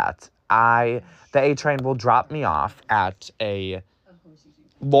thinks that the A train will drop me off at a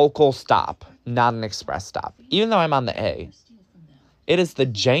local stop, not an express stop, even though I'm on the A. It is the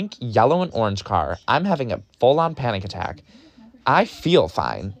jank yellow and orange car. I'm having a full-on panic attack. I feel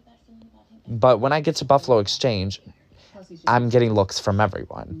fine, but when I get to Buffalo Exchange, I'm getting looks from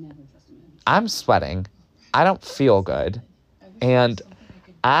everyone. I'm sweating. I don't feel good. And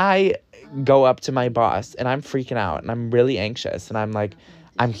I go up to my boss, and I'm freaking out, and I'm really anxious. And I'm like,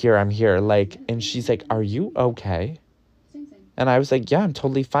 I'm here. And she's like, are you okay? And I was like, yeah, I'm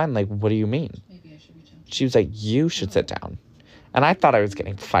totally fine. Like, what do you mean? She was like, you should sit down. And I thought I was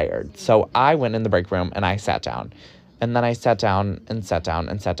getting fired. So I went in the break room, and I sat down. And then I sat down,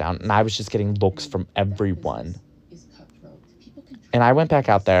 and I was just getting looks from everyone. And I went back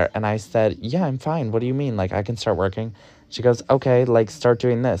out there, and I said, yeah, I'm fine. What do you mean? Like, I can start working? She goes, okay, like, start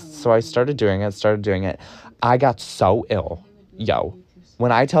doing this. So I started doing it. I got so ill. Yo,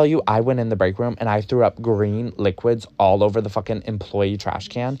 when I tell you I went in the break room, and I threw up green liquids all over the fucking employee trash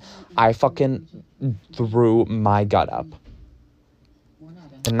can, I fucking threw my gut up.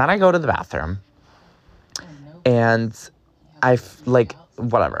 And then I go to the bathroom. And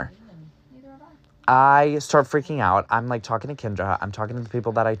whatever. I start freaking out. I'm, talking to Kendra. I'm talking to the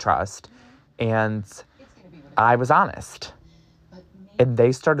people that I trust. And I was honest. And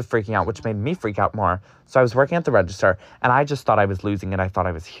they started freaking out, which made me freak out more. So I was working at the register, and I just thought I was losing it. I thought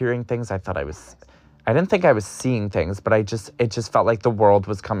I was hearing things. I didn't think I was seeing things, but it just felt like the world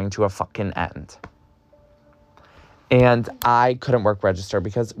was coming to a fucking end. And I couldn't work register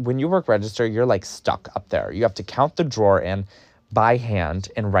because when you work register, you're stuck up there. You have to count the drawer in by hand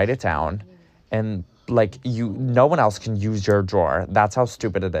and write it down. And no one else can use your drawer. That's how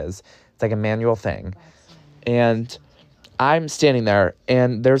stupid it is. It's like a manual thing. And I'm standing there,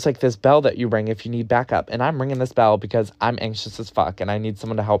 and there's this bell that you ring if you need backup. And I'm ringing this bell because I'm anxious as fuck and I need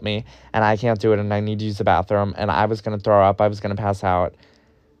someone to help me, and I can't do it, and I need to use the bathroom, and I was going to throw up. I was going to pass out.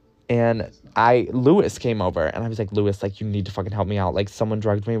 And Lewis came over, and I was like, Lewis, you need to fucking help me out. Someone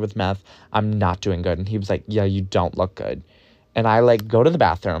drugged me with meth. I'm not doing good. And he was like, yeah, you don't look good. And I, go to the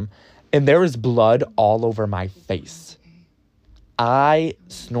bathroom, and there is blood all over my face. I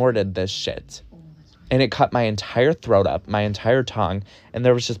snorted this shit. And it cut my entire throat up, my entire tongue, and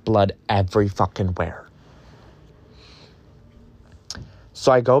there was just blood every fucking where.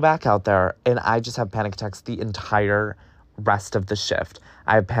 So I go back out there, and I just have panic attacks the entire rest of the shift.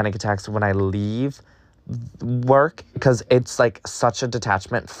 I have panic attacks when I leave work because it's such a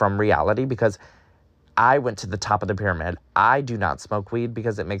detachment from reality because I went to the top of the pyramid. I do not smoke weed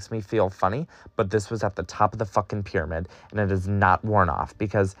because it makes me feel funny, but this was at the top of the fucking pyramid, and it is not worn off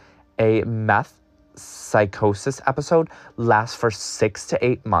because a meth psychosis episode lasts for 6 to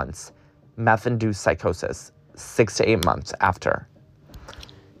 8 months. meth-induced psychosis 6 to 8 months after.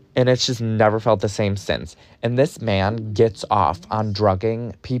 And it's just never felt the same since. And this man gets off on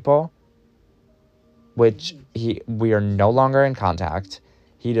drugging people, which we are no longer in contact.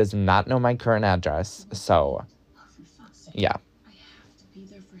 He does not know my current address. So, yeah.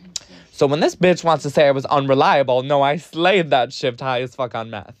 So when this bitch wants to say I was unreliable, no, I slayed that shift high as fuck on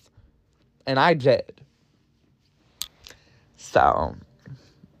meth. And I did. So,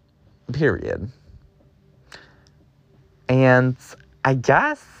 period. And I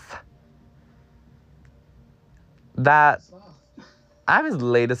guess that I was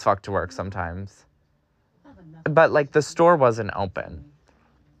late as fuck to work sometimes. But, like, the store wasn't open.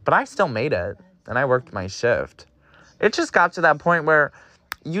 But I still made it. And I worked my shift. It just got to that point where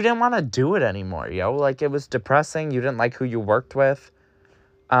you didn't want to do it anymore, yo. Like, it was depressing. You didn't like who you worked with.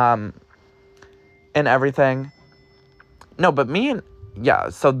 And everything. No, but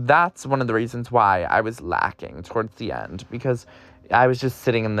so that's one of the reasons why I was lacking towards the end. Because I was just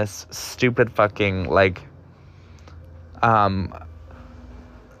sitting in this stupid fucking, like,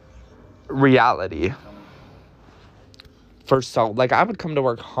 reality. Like, I would come to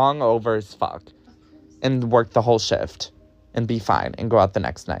work hungover as fuck. And work the whole shift. And be fine. And go out the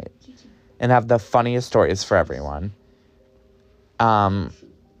next night. And have the funniest stories for everyone.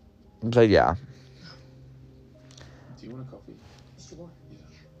 But yeah. Do you want a coffee? Sure.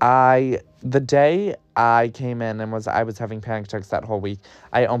 The day I came in and I was having panic attacks that whole week,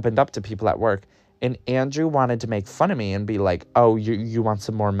 I opened up to people at work. And Andrew wanted to make fun of me and be like, oh, you want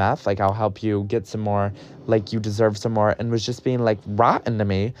some more meth? Like, I'll help you get some more. Like, you deserve some more. And was just being, like, rotten to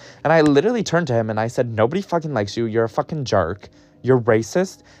me. And I literally turned to him and I said, nobody fucking likes you. You're a fucking jerk. You're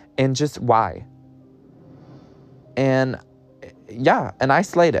racist. And just why? And, yeah. And I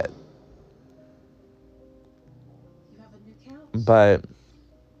slayed it. You have a new couch. But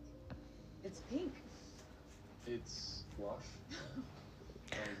It's pink. It's wash.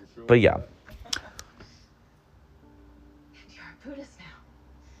 But yeah. You're a Buddhist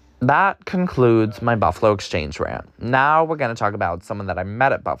now. That concludes my Buffalo Exchange rant. Now we're going to talk about someone that I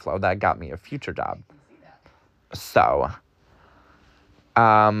met at Buffalo that got me a future job. So,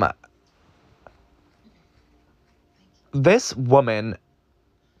 this woman,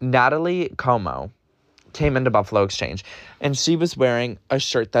 Natalie Como, came into Buffalo Exchange, and she was wearing a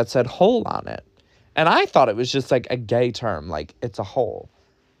shirt that said hole on it. And I thought it was just like a gay term, like it's a hole.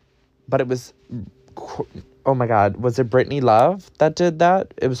 But it was, oh my God, was it Brittany Love that did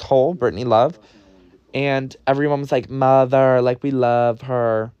that? It was Hole, Brittany Love. And everyone was like, mother, like we love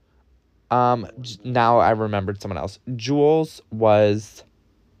her. Now I remembered someone else. Jules was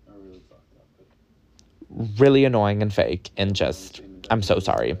really annoying and fake and just, I'm so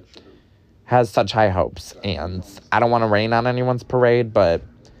sorry. Has such high hopes, and I don't want to rain on anyone's parade, but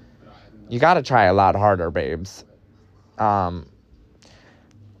you gotta try a lot harder, babes.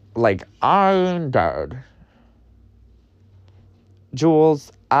 Like, I'm dead.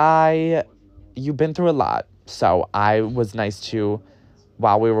 Jules, you've been through a lot, so I was nice to you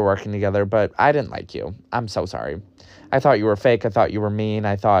while we were working together, but I didn't like you. I'm so sorry. I thought you were fake. I thought you were mean.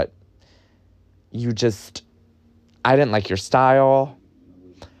 I thought I didn't like your style.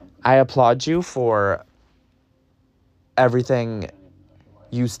 I applaud you for everything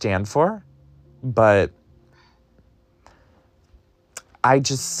you stand for, but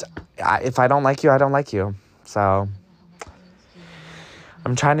if I don't like you, I don't like you. So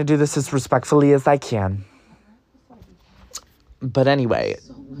I'm trying to do this as respectfully as I can. But anyway,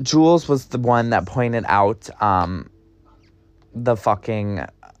 Jules was the one that pointed out the fucking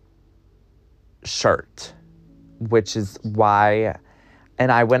shirt, which is why,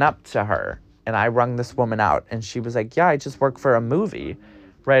 and I went up to her and I rung this woman out, and she was like, yeah, I just work for a movie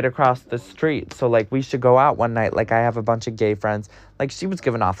right across the street, so like we should go out one night, like I have a bunch of gay friends. Like, she was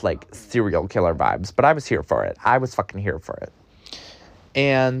giving off like serial killer vibes, but I was here for it. I was fucking here for it.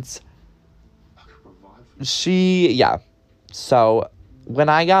 And so when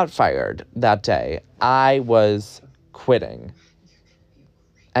I got fired that day, I was quitting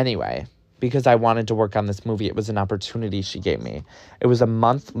anyway, because I wanted to work on this movie. It was an opportunity she gave me. It was a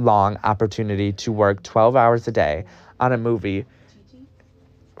month-long opportunity to work 12 hours a day on a movie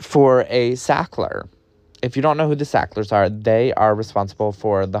for a Sackler. If you don't know who the Sacklers are, they are responsible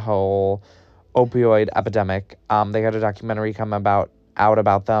for the whole opioid epidemic. They had a documentary come out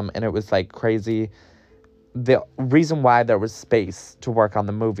about them, and it was like crazy. The reason why there was space to work on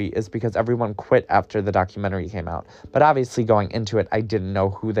the movie is because everyone quit after the documentary came out. But obviously going into it, I didn't know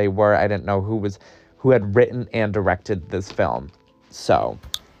who they were. I didn't know who had written and directed this film. So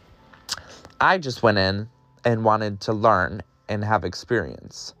I just went in and wanted to learn and have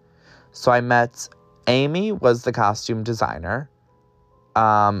experience. So I met Amy was the costume designer.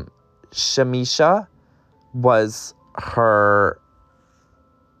 Shamisha was her,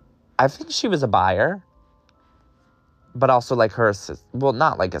 I think she was a buyer, but also like her well,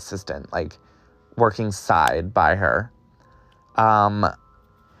 not like assistant, like working side by her.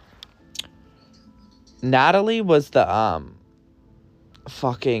 Natalie was the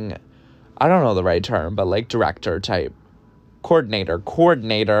fucking, I don't know the right term, but like director type. Coordinator.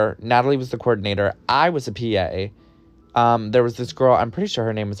 Natalie was the coordinator. I was a PA. There was this girl, I'm pretty sure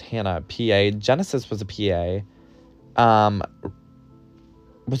her name was Hannah, PA. Genesis was a PA.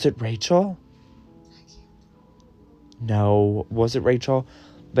 Was it Rachel? No. Was it Rachel?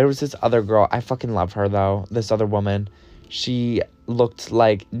 There was this other girl. I fucking love her, though. This other woman. She looked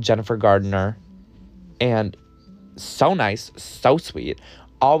like Jennifer Gardner. And so nice. So sweet.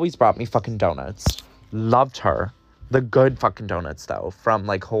 Always brought me fucking donuts. Loved her. The good fucking donuts, though. From,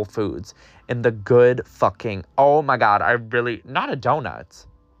 like, Whole Foods. And the good fucking... Oh, my God. I really... Not a donut.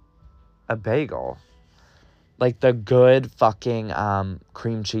 A bagel. Like, the good fucking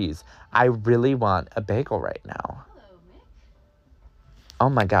cream cheese. I really want a bagel right now. Oh,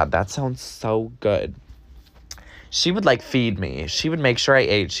 my God. That sounds so good. She would, like, feed me. She would make sure I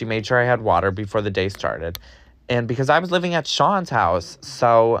ate. She made sure I had water before the day started. And because I was living at Sean's house,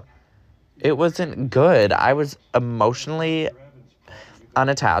 so it wasn't good. I was emotionally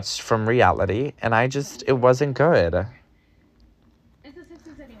unattached from reality, and it wasn't good.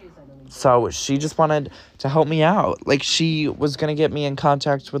 So she just wanted to help me out. Like, she was going to get me in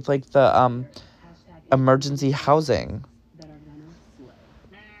contact with, like, the emergency housing.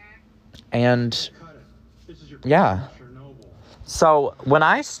 And, yeah. So when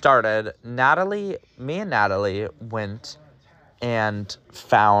I started, me and Natalie went and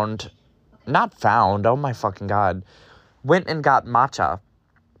oh my fucking God, went and got matcha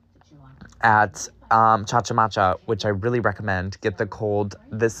at Chacha Matcha, which I really recommend. Get the cold.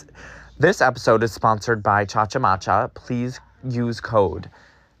 This episode is sponsored by Chacha Matcha. Please use code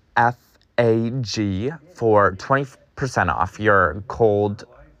FAG for 20% off your cold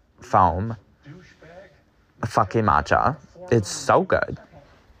foam fucking matcha. It's so good.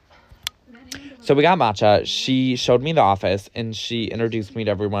 So we got matcha. She showed me the office, and she introduced me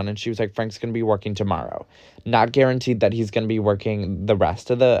to everyone, and she was like, Frank's going to be working tomorrow. Not guaranteed that he's going to be working the rest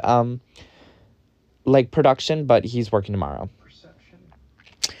of the, like, production, but he's working tomorrow.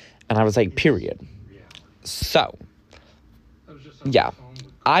 And I was like, period. So, yeah.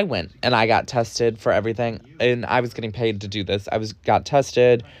 I went, and I got tested for everything, and I was getting paid to do this. Got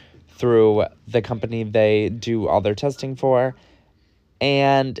tested through the company they do all their testing for,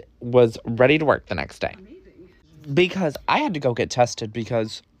 and was ready to work the next day. Because I had to go get tested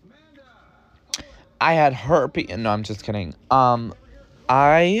because I had herpes. No, I'm just kidding.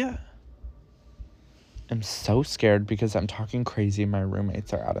 I am so scared because I'm talking crazy. My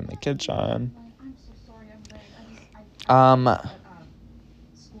roommates are out in the kitchen. What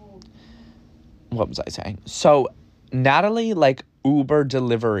was I saying? So, Natalie, like, Uber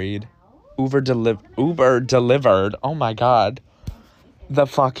delivered, oh my God, the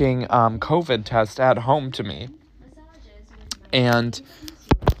fucking, COVID test at home to me. And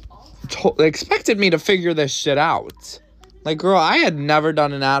expected me to figure this shit out. Like, girl, I had never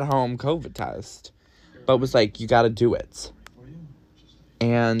done an at-home COVID test. But was like, you gotta do it.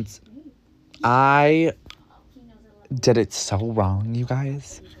 And I did it so wrong, you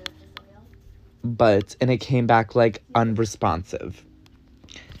guys. And it came back, like, unresponsive.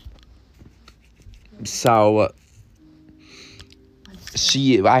 So,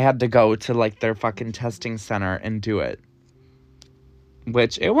 I had to go to, like, their fucking testing center and do it.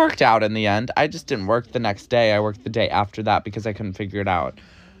 Which, it worked out in the end. I just didn't work the next day. I worked the day after that because I couldn't figure it out.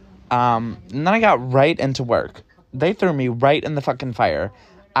 And then I got right into work. They threw me right in the fucking fire.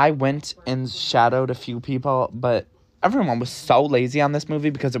 I went and shadowed a few people, but everyone was so lazy on this movie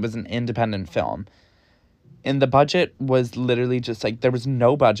because it was an independent film. And the budget was literally just, like, there was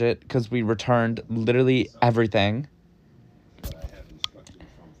no budget because we returned literally everything.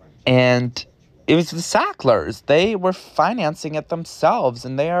 And it was the Sacklers. They were financing it themselves,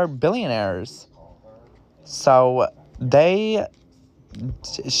 and they are billionaires. So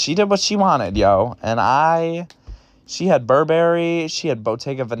she did what she wanted, yo. And she had Burberry, she had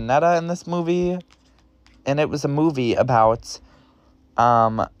Bottega Veneta in this movie. And it was a movie about,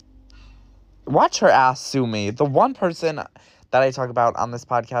 watch her ass sue me. The one person that I talk about on this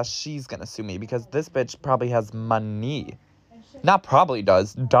podcast, she's gonna sue me because this bitch probably has money. Not probably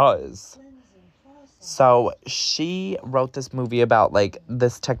does. So she wrote this movie about, like,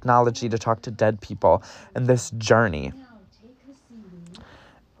 this technology to talk to dead people and this journey.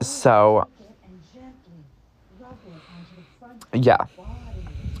 So, yeah.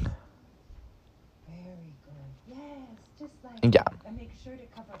 Yeah.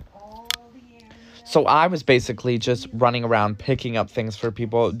 So I was basically just running around picking up things for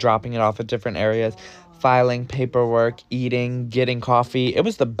people, dropping it off at different areas, filing paperwork, eating, getting coffee. It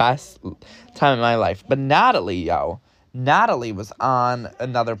was the best time of my life. But Natalie was on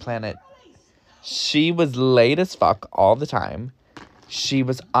another planet. She was late as fuck all the time. She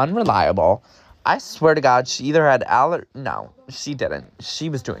was unreliable. I swear to God, she either had No, she didn't. She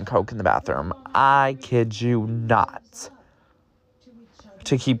was doing coke in the bathroom. I kid you not.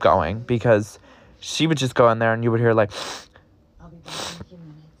 To keep going, because she would just go in there and you would hear like,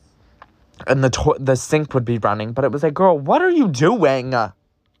 and the sink would be running, but it was like, girl, what are you doing?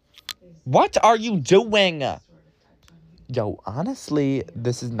 What are you doing? Yo, honestly,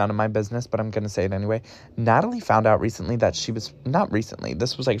 this is none of my business, but I'm gonna say it anyway. Natalie found out recently that she was, not recently,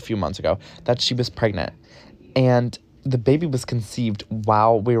 this was like a few months ago, that she was pregnant. And the baby was conceived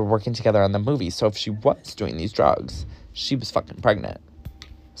while we were working together on the movie. So if she was doing these drugs, she was fucking pregnant.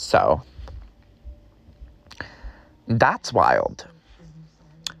 So, that's wild.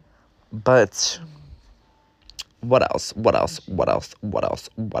 But, what else?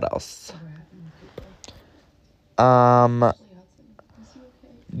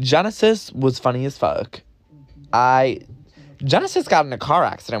 Genesis was funny as fuck. Genesis got in a car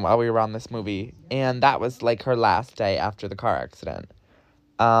accident while we were on this movie, and that was like her last day after the car accident.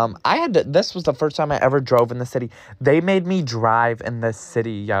 This was the first time I ever drove in the city. They made me drive in the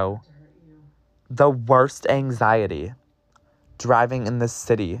city, yo. The worst anxiety. Driving in the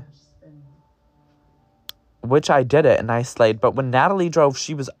city. Which I did it and I slayed. But when Natalie drove,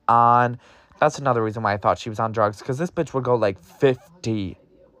 she was on... That's another reason why I thought she was on drugs. Because this bitch would go like 50,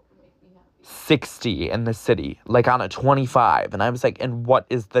 60 in the city. Like on a 25. And I was like, and what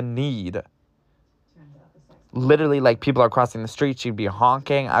is the need? Literally, like, people are crossing the street. She'd be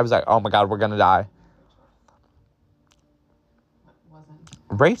honking. I was like, oh my God, we're going to die.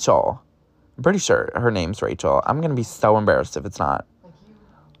 Rachel. I'm pretty sure her name's Rachel. I'm going to be so embarrassed if it's not.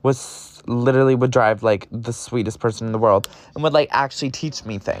 Would drive, like, the sweetest person in the world. And would, like, actually teach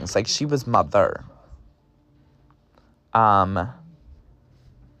me things. Like, she was mother. Who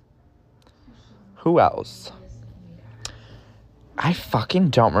else? I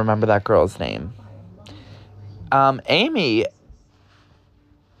fucking don't remember that girl's name. Amy.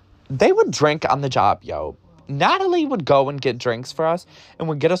 They would drink on the job, yo. Natalie would go and get drinks for us and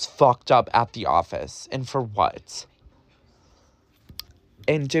would get us fucked up at the office. And for what?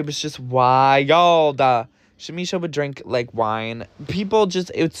 And it was just wild. Shamisha would drink, like, wine. People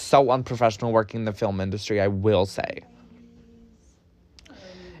just... It's so unprofessional working in the film industry, I will say.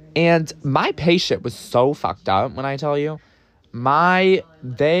 And my pay shit was so fucked up, when I tell you.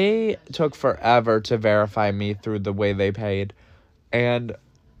 They took forever to verify me through the way they paid. And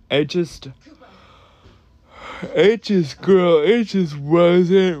it just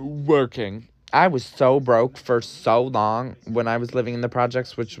wasn't working. I was so broke for so long when I was living in the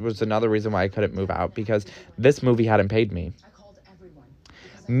projects, which was another reason why I couldn't move out, because this movie hadn't paid me.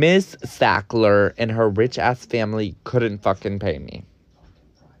 Miss Sackler and her rich-ass family couldn't fucking pay me.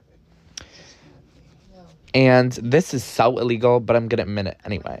 And this is so illegal, but I'm gonna admit it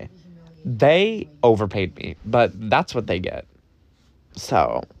anyway. They overpaid me, but that's what they get.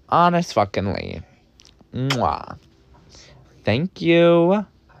 So, honest fuckingly. Mwah. Thank you.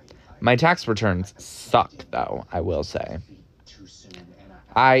 My tax returns suck, though, I will say.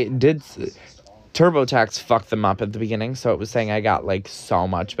 TurboTax fucked them up at the beginning, so it was saying I got, like, so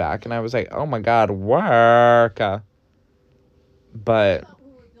much back. And I was like, oh my God, work. But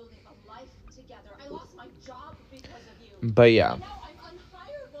yeah.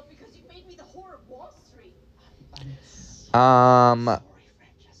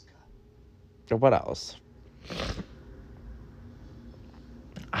 What else?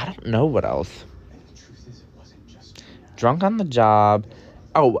 I don't know what else. Drunk on the job.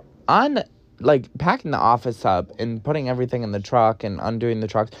 Oh, like, packing the office up and putting everything in the truck and undoing the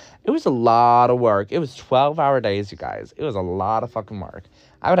trucks. It was a lot of work. It was 12-hour days, you guys. It was a lot of fucking work.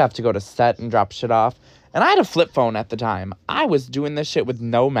 I would have to go to set and drop shit off. And I had a flip phone at the time. I was doing this shit with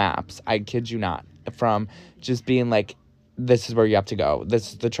no maps. I kid you not. From just being like, this is where you have to go.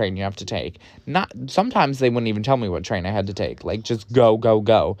 This is the train you have to take. Sometimes they wouldn't even tell me what train I had to take. Like, just go, go,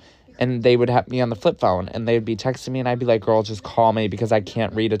 go. And they would have me on the flip phone, and they'd be texting me, and I'd be like, girl, just call me, because I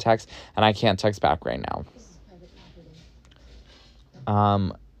can't read a text, and I can't text back right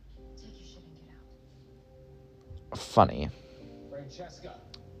now. Funny.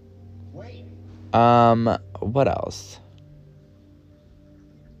 What else?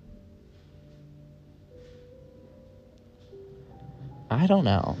 I don't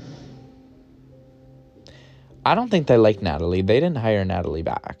know. I don't think they like Natalie. They didn't hire Natalie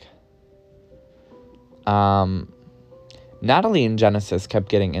back. Natalie and Genesis kept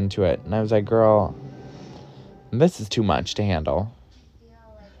getting into it, and I was like, girl, this is too much to handle.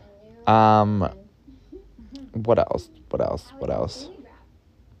 What else?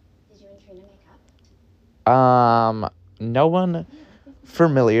 No one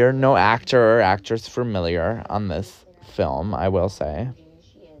familiar, no actor or actress familiar on this film, I will say.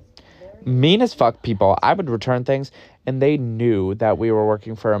 Mean as fuck people. I would return things, and they knew that we were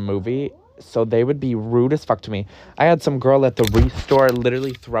working for a movie, so they would be rude as fuck to me. I had some girl at the Reese store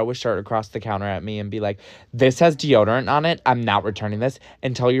literally throw a shirt across the counter at me and be like, this has deodorant on it. I'm not returning this.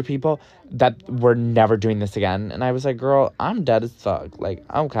 And tell your people that we're never doing this again. And I was like, girl, I'm dead as fuck. Like,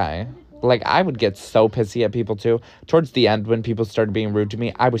 okay. Like, I would get so pissy at people, too. Towards the end, when people started being rude to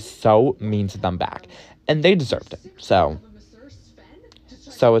me, I was so mean to them back. And they deserved it. So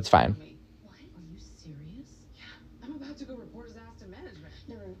it's fine. What? Are you serious? Yeah. I'm about to go report his ass to management.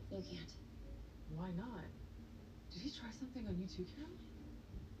 No, you can't. Why not? Did he try something on you too,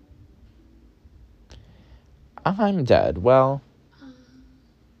 Caroline? I'm dead. Well.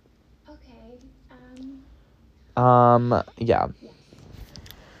 Okay. Yeah.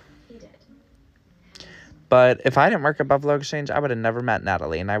 He did. But if I didn't work at Buffalo Exchange, I would have never met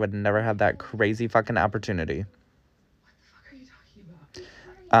Natalie, and I would have never had that crazy fucking opportunity. What the fuck are you talking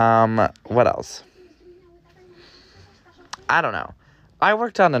about? What else? I don't know. I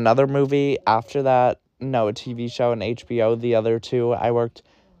worked on another movie after that. No, a TV show and HBO, the other two. I worked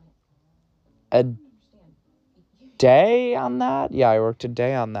a day on that. Yeah, I worked a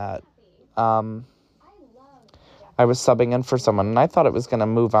day on that. I was subbing in for someone, and I thought it was going to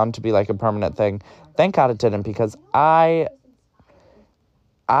move on to be like a permanent thing. Thank God it didn't, because I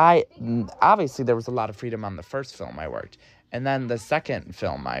obviously there was a lot of freedom on the first film I worked. And then the second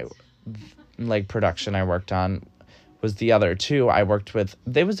film production I worked on was the other two I worked with.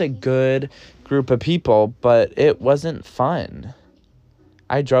 There was a good group of people, but it wasn't fun.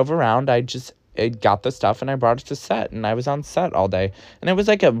 I drove around, I got the stuff and I brought it to set, and I was on set all day. And it was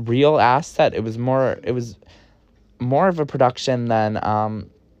like a real ass set. It was more of a production than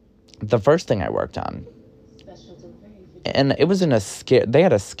the first thing I worked on. And it was they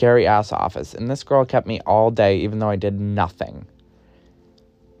had a scary ass office, and this girl kept me all day even though I did nothing.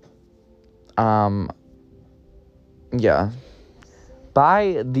 Yeah.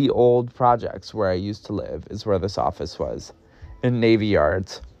 By the old projects where I used to live is where this office was, in Navy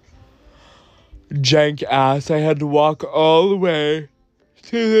Yards. Jank ass, I had to walk all the way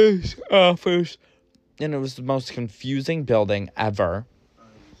to this office, and it was the most confusing building ever.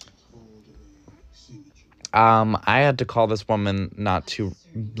 I had to call this woman not too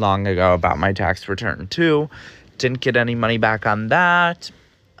long ago about my tax return too. Didn't get any money back on that.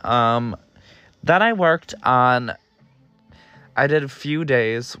 Then I worked on, I did a few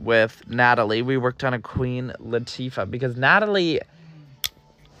days with Natalie. We worked on a Queen Latifah, because Natalie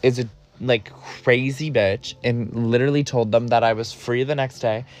is a crazy bitch, and literally told them that I was free the next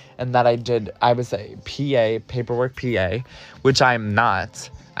day, and that I was a PA, paperwork PA, which I'm not.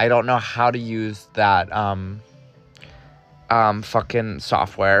 I don't know how to use that fucking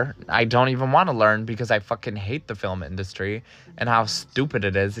software. I don't even want to learn, because I fucking hate the film industry and how stupid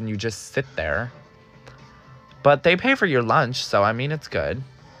it is, and you just sit there. But they pay for your lunch, so I mean, it's good.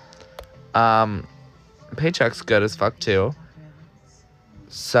 Paycheck's good as fuck too.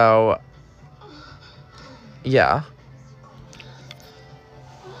 So yeah.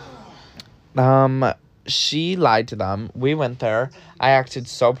 She lied to them. We went there. I acted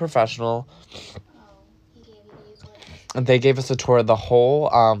so professional. They gave us a tour of the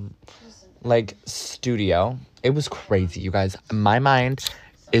whole, studio. It was crazy, you guys. My mind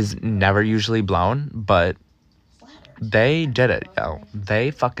is never usually blown, but they did it, yo.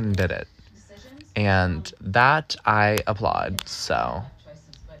 They fucking did it. And that I applaud, so.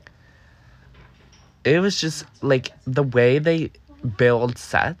 It was just, the way they build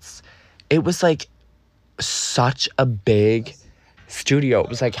sets, it was, such a big studio. It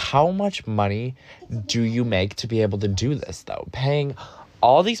was how much money do you make to be able to do this, though? Paying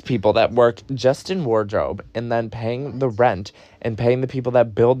all these people that work just in wardrobe, and then paying the rent, and paying the people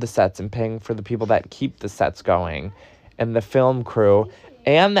that build the sets, and paying for the people that keep the sets going, and the film crew,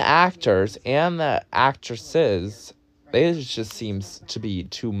 and the actors, and the actresses. It just seems to be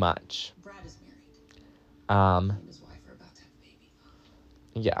too much.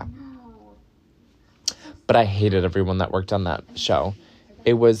 Yeah. But I hated everyone that worked on that show.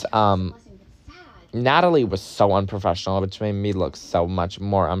 It was, Natalie was so unprofessional, which made me look so much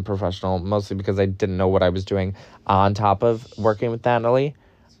more unprofessional, mostly because I didn't know what I was doing on top of working with Natalie.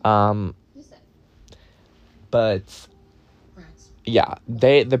 But yeah,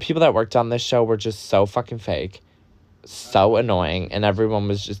 the people that worked on this show were just so fucking fake, so annoying, and everyone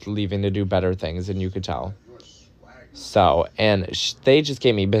was just leaving to do better things, and you could tell. So, and they just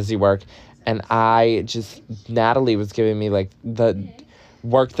gave me busy work, and Natalie was giving me, like, the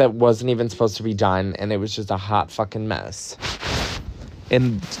work that wasn't even supposed to be done, and it was just a hot fucking mess.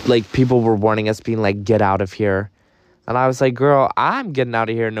 And, like, people were warning us, being like, get out of here. And I was like, girl, I'm getting out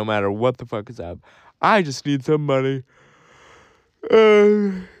of here no matter what the fuck is up. I just need some money.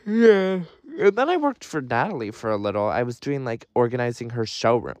 Yeah. And then I worked for Natalie for a little. I was doing, like, organizing her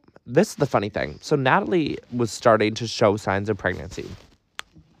showroom. This is the funny thing. So Natalie was starting to show signs of pregnancy.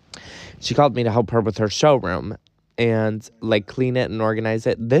 She called me to help her with her showroom and, like, clean it and organize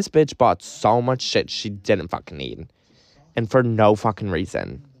it. This bitch bought so much shit she didn't fucking need. And for no fucking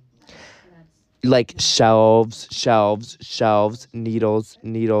reason. Like, shelves,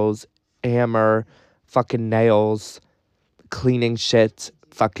 needles, hammer, fucking nails, cleaning shit,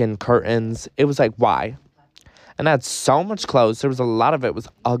 fucking curtains. It was like, why? And I had so much clothes. There was a lot of it was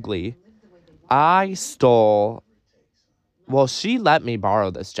ugly. She let me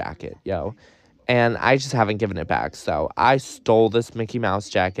borrow this jacket, yo. And I just haven't given it back. So I stole this Mickey Mouse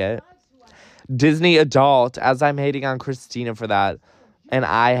jacket. Disney adult, as I'm hating on Christina for that. And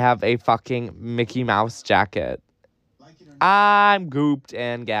I have a fucking Mickey Mouse jacket. I'm gooped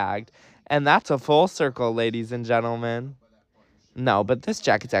and gagged. And that's a full circle, ladies and gentlemen. No, but this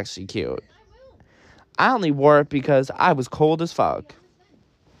jacket's actually cute. I only wore it because I was cold as fuck.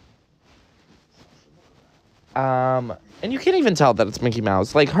 And you can't even tell that it's Mickey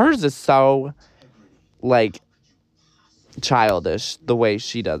Mouse. Like, hers is so, like, childish the way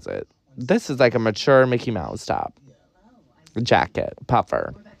she does it. This is like a mature Mickey Mouse top. Jacket.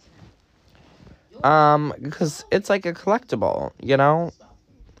 Puffer. Because it's like a collectible, you know?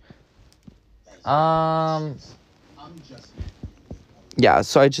 Yeah,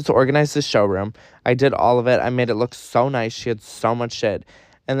 so I just organized the showroom. I did all of it. I made it look so nice. She had so much shit.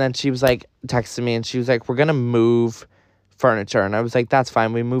 And then she was, like, texting me, and she was like, we're gonna move furniture. And I was like, that's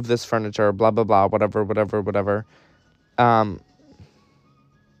fine. We move this furniture, blah, blah, blah, whatever.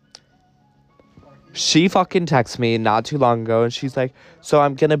 She fucking texted me not too long ago, and she's like, so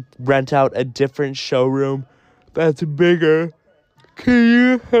I'm gonna rent out a different showroom that's bigger. Can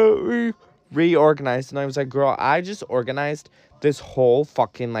you help me reorganize? And I was like, girl, I just organized this whole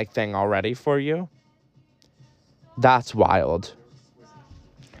fucking, like, thing already for you. That's wild.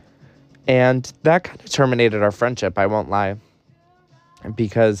 And that kind of terminated our friendship, I won't lie.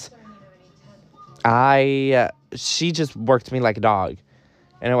 Because she just worked me like a dog.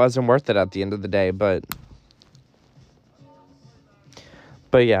 And it wasn't worth it at the end of the day, but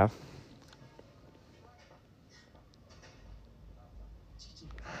yeah.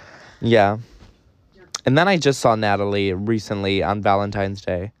 Yeah. And then I just saw Natalie recently on Valentine's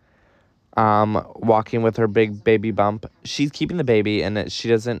Day. Walking with her big baby bump. She's keeping the baby, and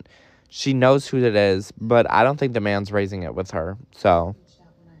she knows who it is, but I don't think the man's raising it with her, so.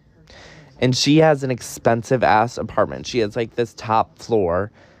 And she has an expensive-ass apartment. She has, like, this top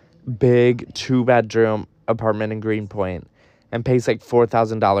floor, big 2-bedroom apartment in Greenpoint, and pays, like,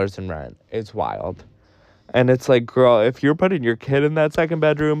 $4,000 in rent. It's wild. And it's like, girl, if you're putting your kid in that second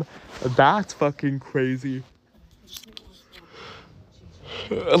bedroom, that's fucking crazy.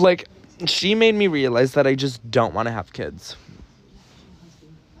 Like, she made me realize that I just don't want to have kids.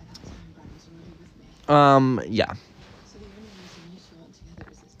 Yeah.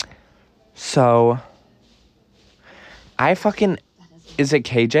 So, is it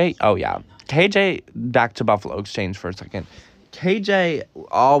KJ? Oh, yeah. KJ, back to Buffalo Exchange for a second. KJ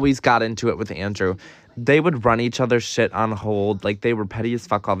always got into it with Andrew. They would run each other's shit on hold. Like, they were petty as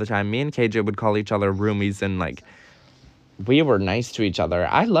fuck all the time. Me and KJ would call each other roomies, and, like, we were nice to each other.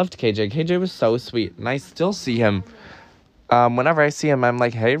 I loved KJ. KJ was so sweet, and I still see him. Whenever I see him, I'm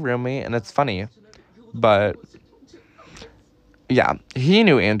like, hey, roomie, and it's funny. But, yeah, he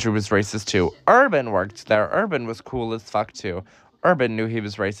knew Andrew was racist, too. Urban worked there. Urban was cool as fuck, too. Urban knew he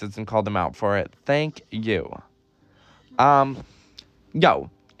was racist and called him out for it. Thank you.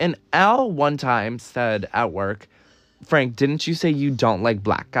 And Al one time said at work, Frank, didn't you say you don't like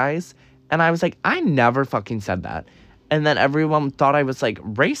black guys? And I was like, I never fucking said that. And then everyone thought I was, like,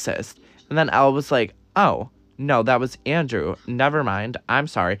 racist. And then Al was like, oh, no, that was Andrew. Never mind. I'm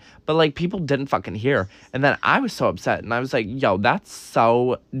sorry. But, like, people didn't fucking hear. And then I was so upset. And I was like, yo, that's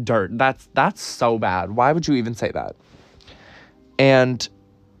so That's so bad. Why would you even say that? And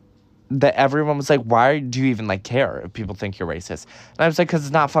that everyone was like, why do you even, like, care if people think you're racist? And I was like, because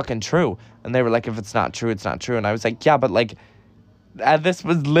it's not fucking true. And they were like, if it's not true, it's not true. And I was like, yeah, but, like, this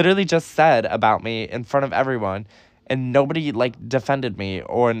was literally just said about me in front of everyone, and nobody, like, defended me,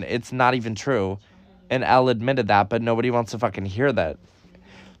 or it's not even true. And Elle admitted that, but nobody wants to fucking hear that.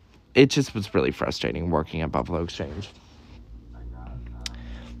 It just was really frustrating working at Buffalo Exchange.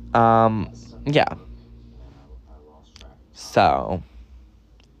 Yeah. So.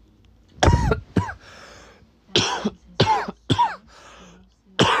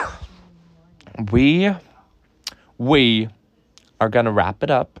 we are going to wrap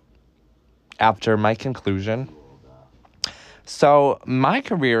it up after my conclusion. So, my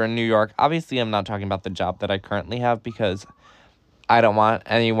career in New York, obviously I'm not talking about the job that I currently have, because I don't want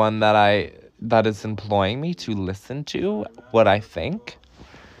anyone that is employing me to listen to what I think.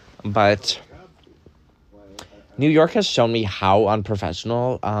 But New York has shown me how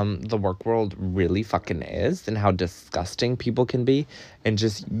unprofessional the work world really fucking is, and how disgusting people can be and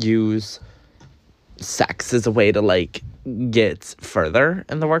just use sex as a way to, like, get further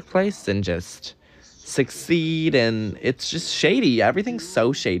in the workplace and just succeed. And it's just shady. Everything's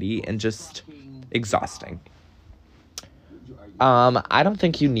so shady and just exhausting. I don't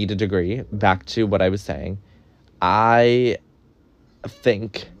think you need a degree. Back to what I was saying. I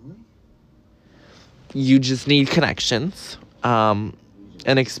think you just need connections, and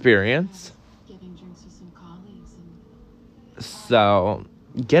experience. So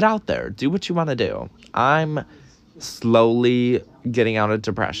get out there. Do what you want to do. I'm slowly getting out of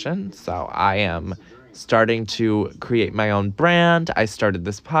depression, so I am starting to create my own brand. I started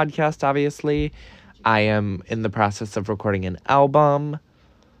this podcast, obviously. I am in the process of recording an album.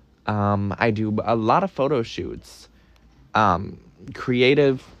 I do a lot of photo shoots.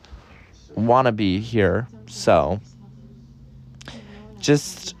 Creative wannabe here. So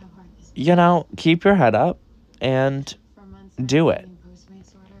just, keep your head up and do it.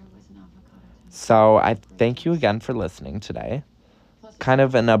 So I thank you again for listening today. Kind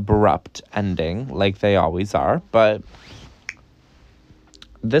of an abrupt ending, like they always are, but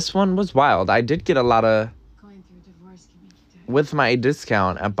this one was wild. I did get a lot of, with my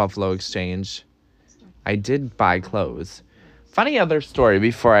discount at Buffalo Exchange, I did buy clothes. Funny other story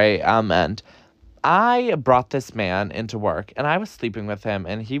before I end. I brought this man into work, and I was sleeping with him,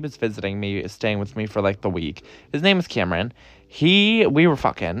 and he was visiting me, staying with me for, like, the week. His name is Cameron. We were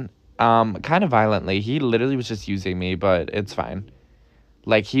fucking, kind of violently. He literally was just using me, but it's fine.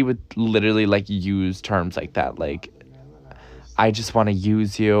 Like, he would literally, like, use terms like that, like, I just want to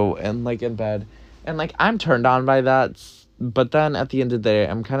use you, and, like, in bed. And, like, I'm turned on by that, but then at the end of the day,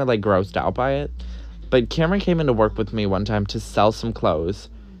 I'm kind of, like, grossed out by it. But Cameron came into work with me one time to sell some clothes,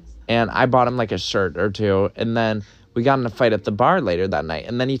 and I bought him, like, a shirt or two, and then we got in a fight at the bar later that night,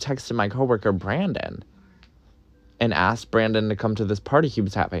 and then he texted my coworker, Brandon, and asked Brandon to come to this party he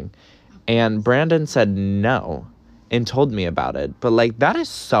was having. And Brandon said no and told me about it. But, like, that is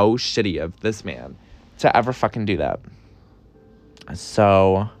so shitty of this man to ever fucking do that.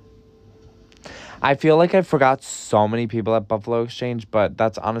 So I feel like I forgot so many people at Buffalo Exchange, but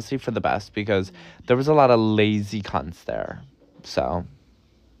that's honestly for the best, because there was a lot of lazy cunts there. So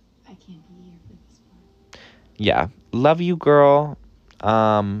I can't be here for this part. Yeah. Love you, girl.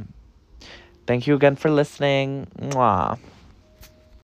 Thank you again for listening. Mwah.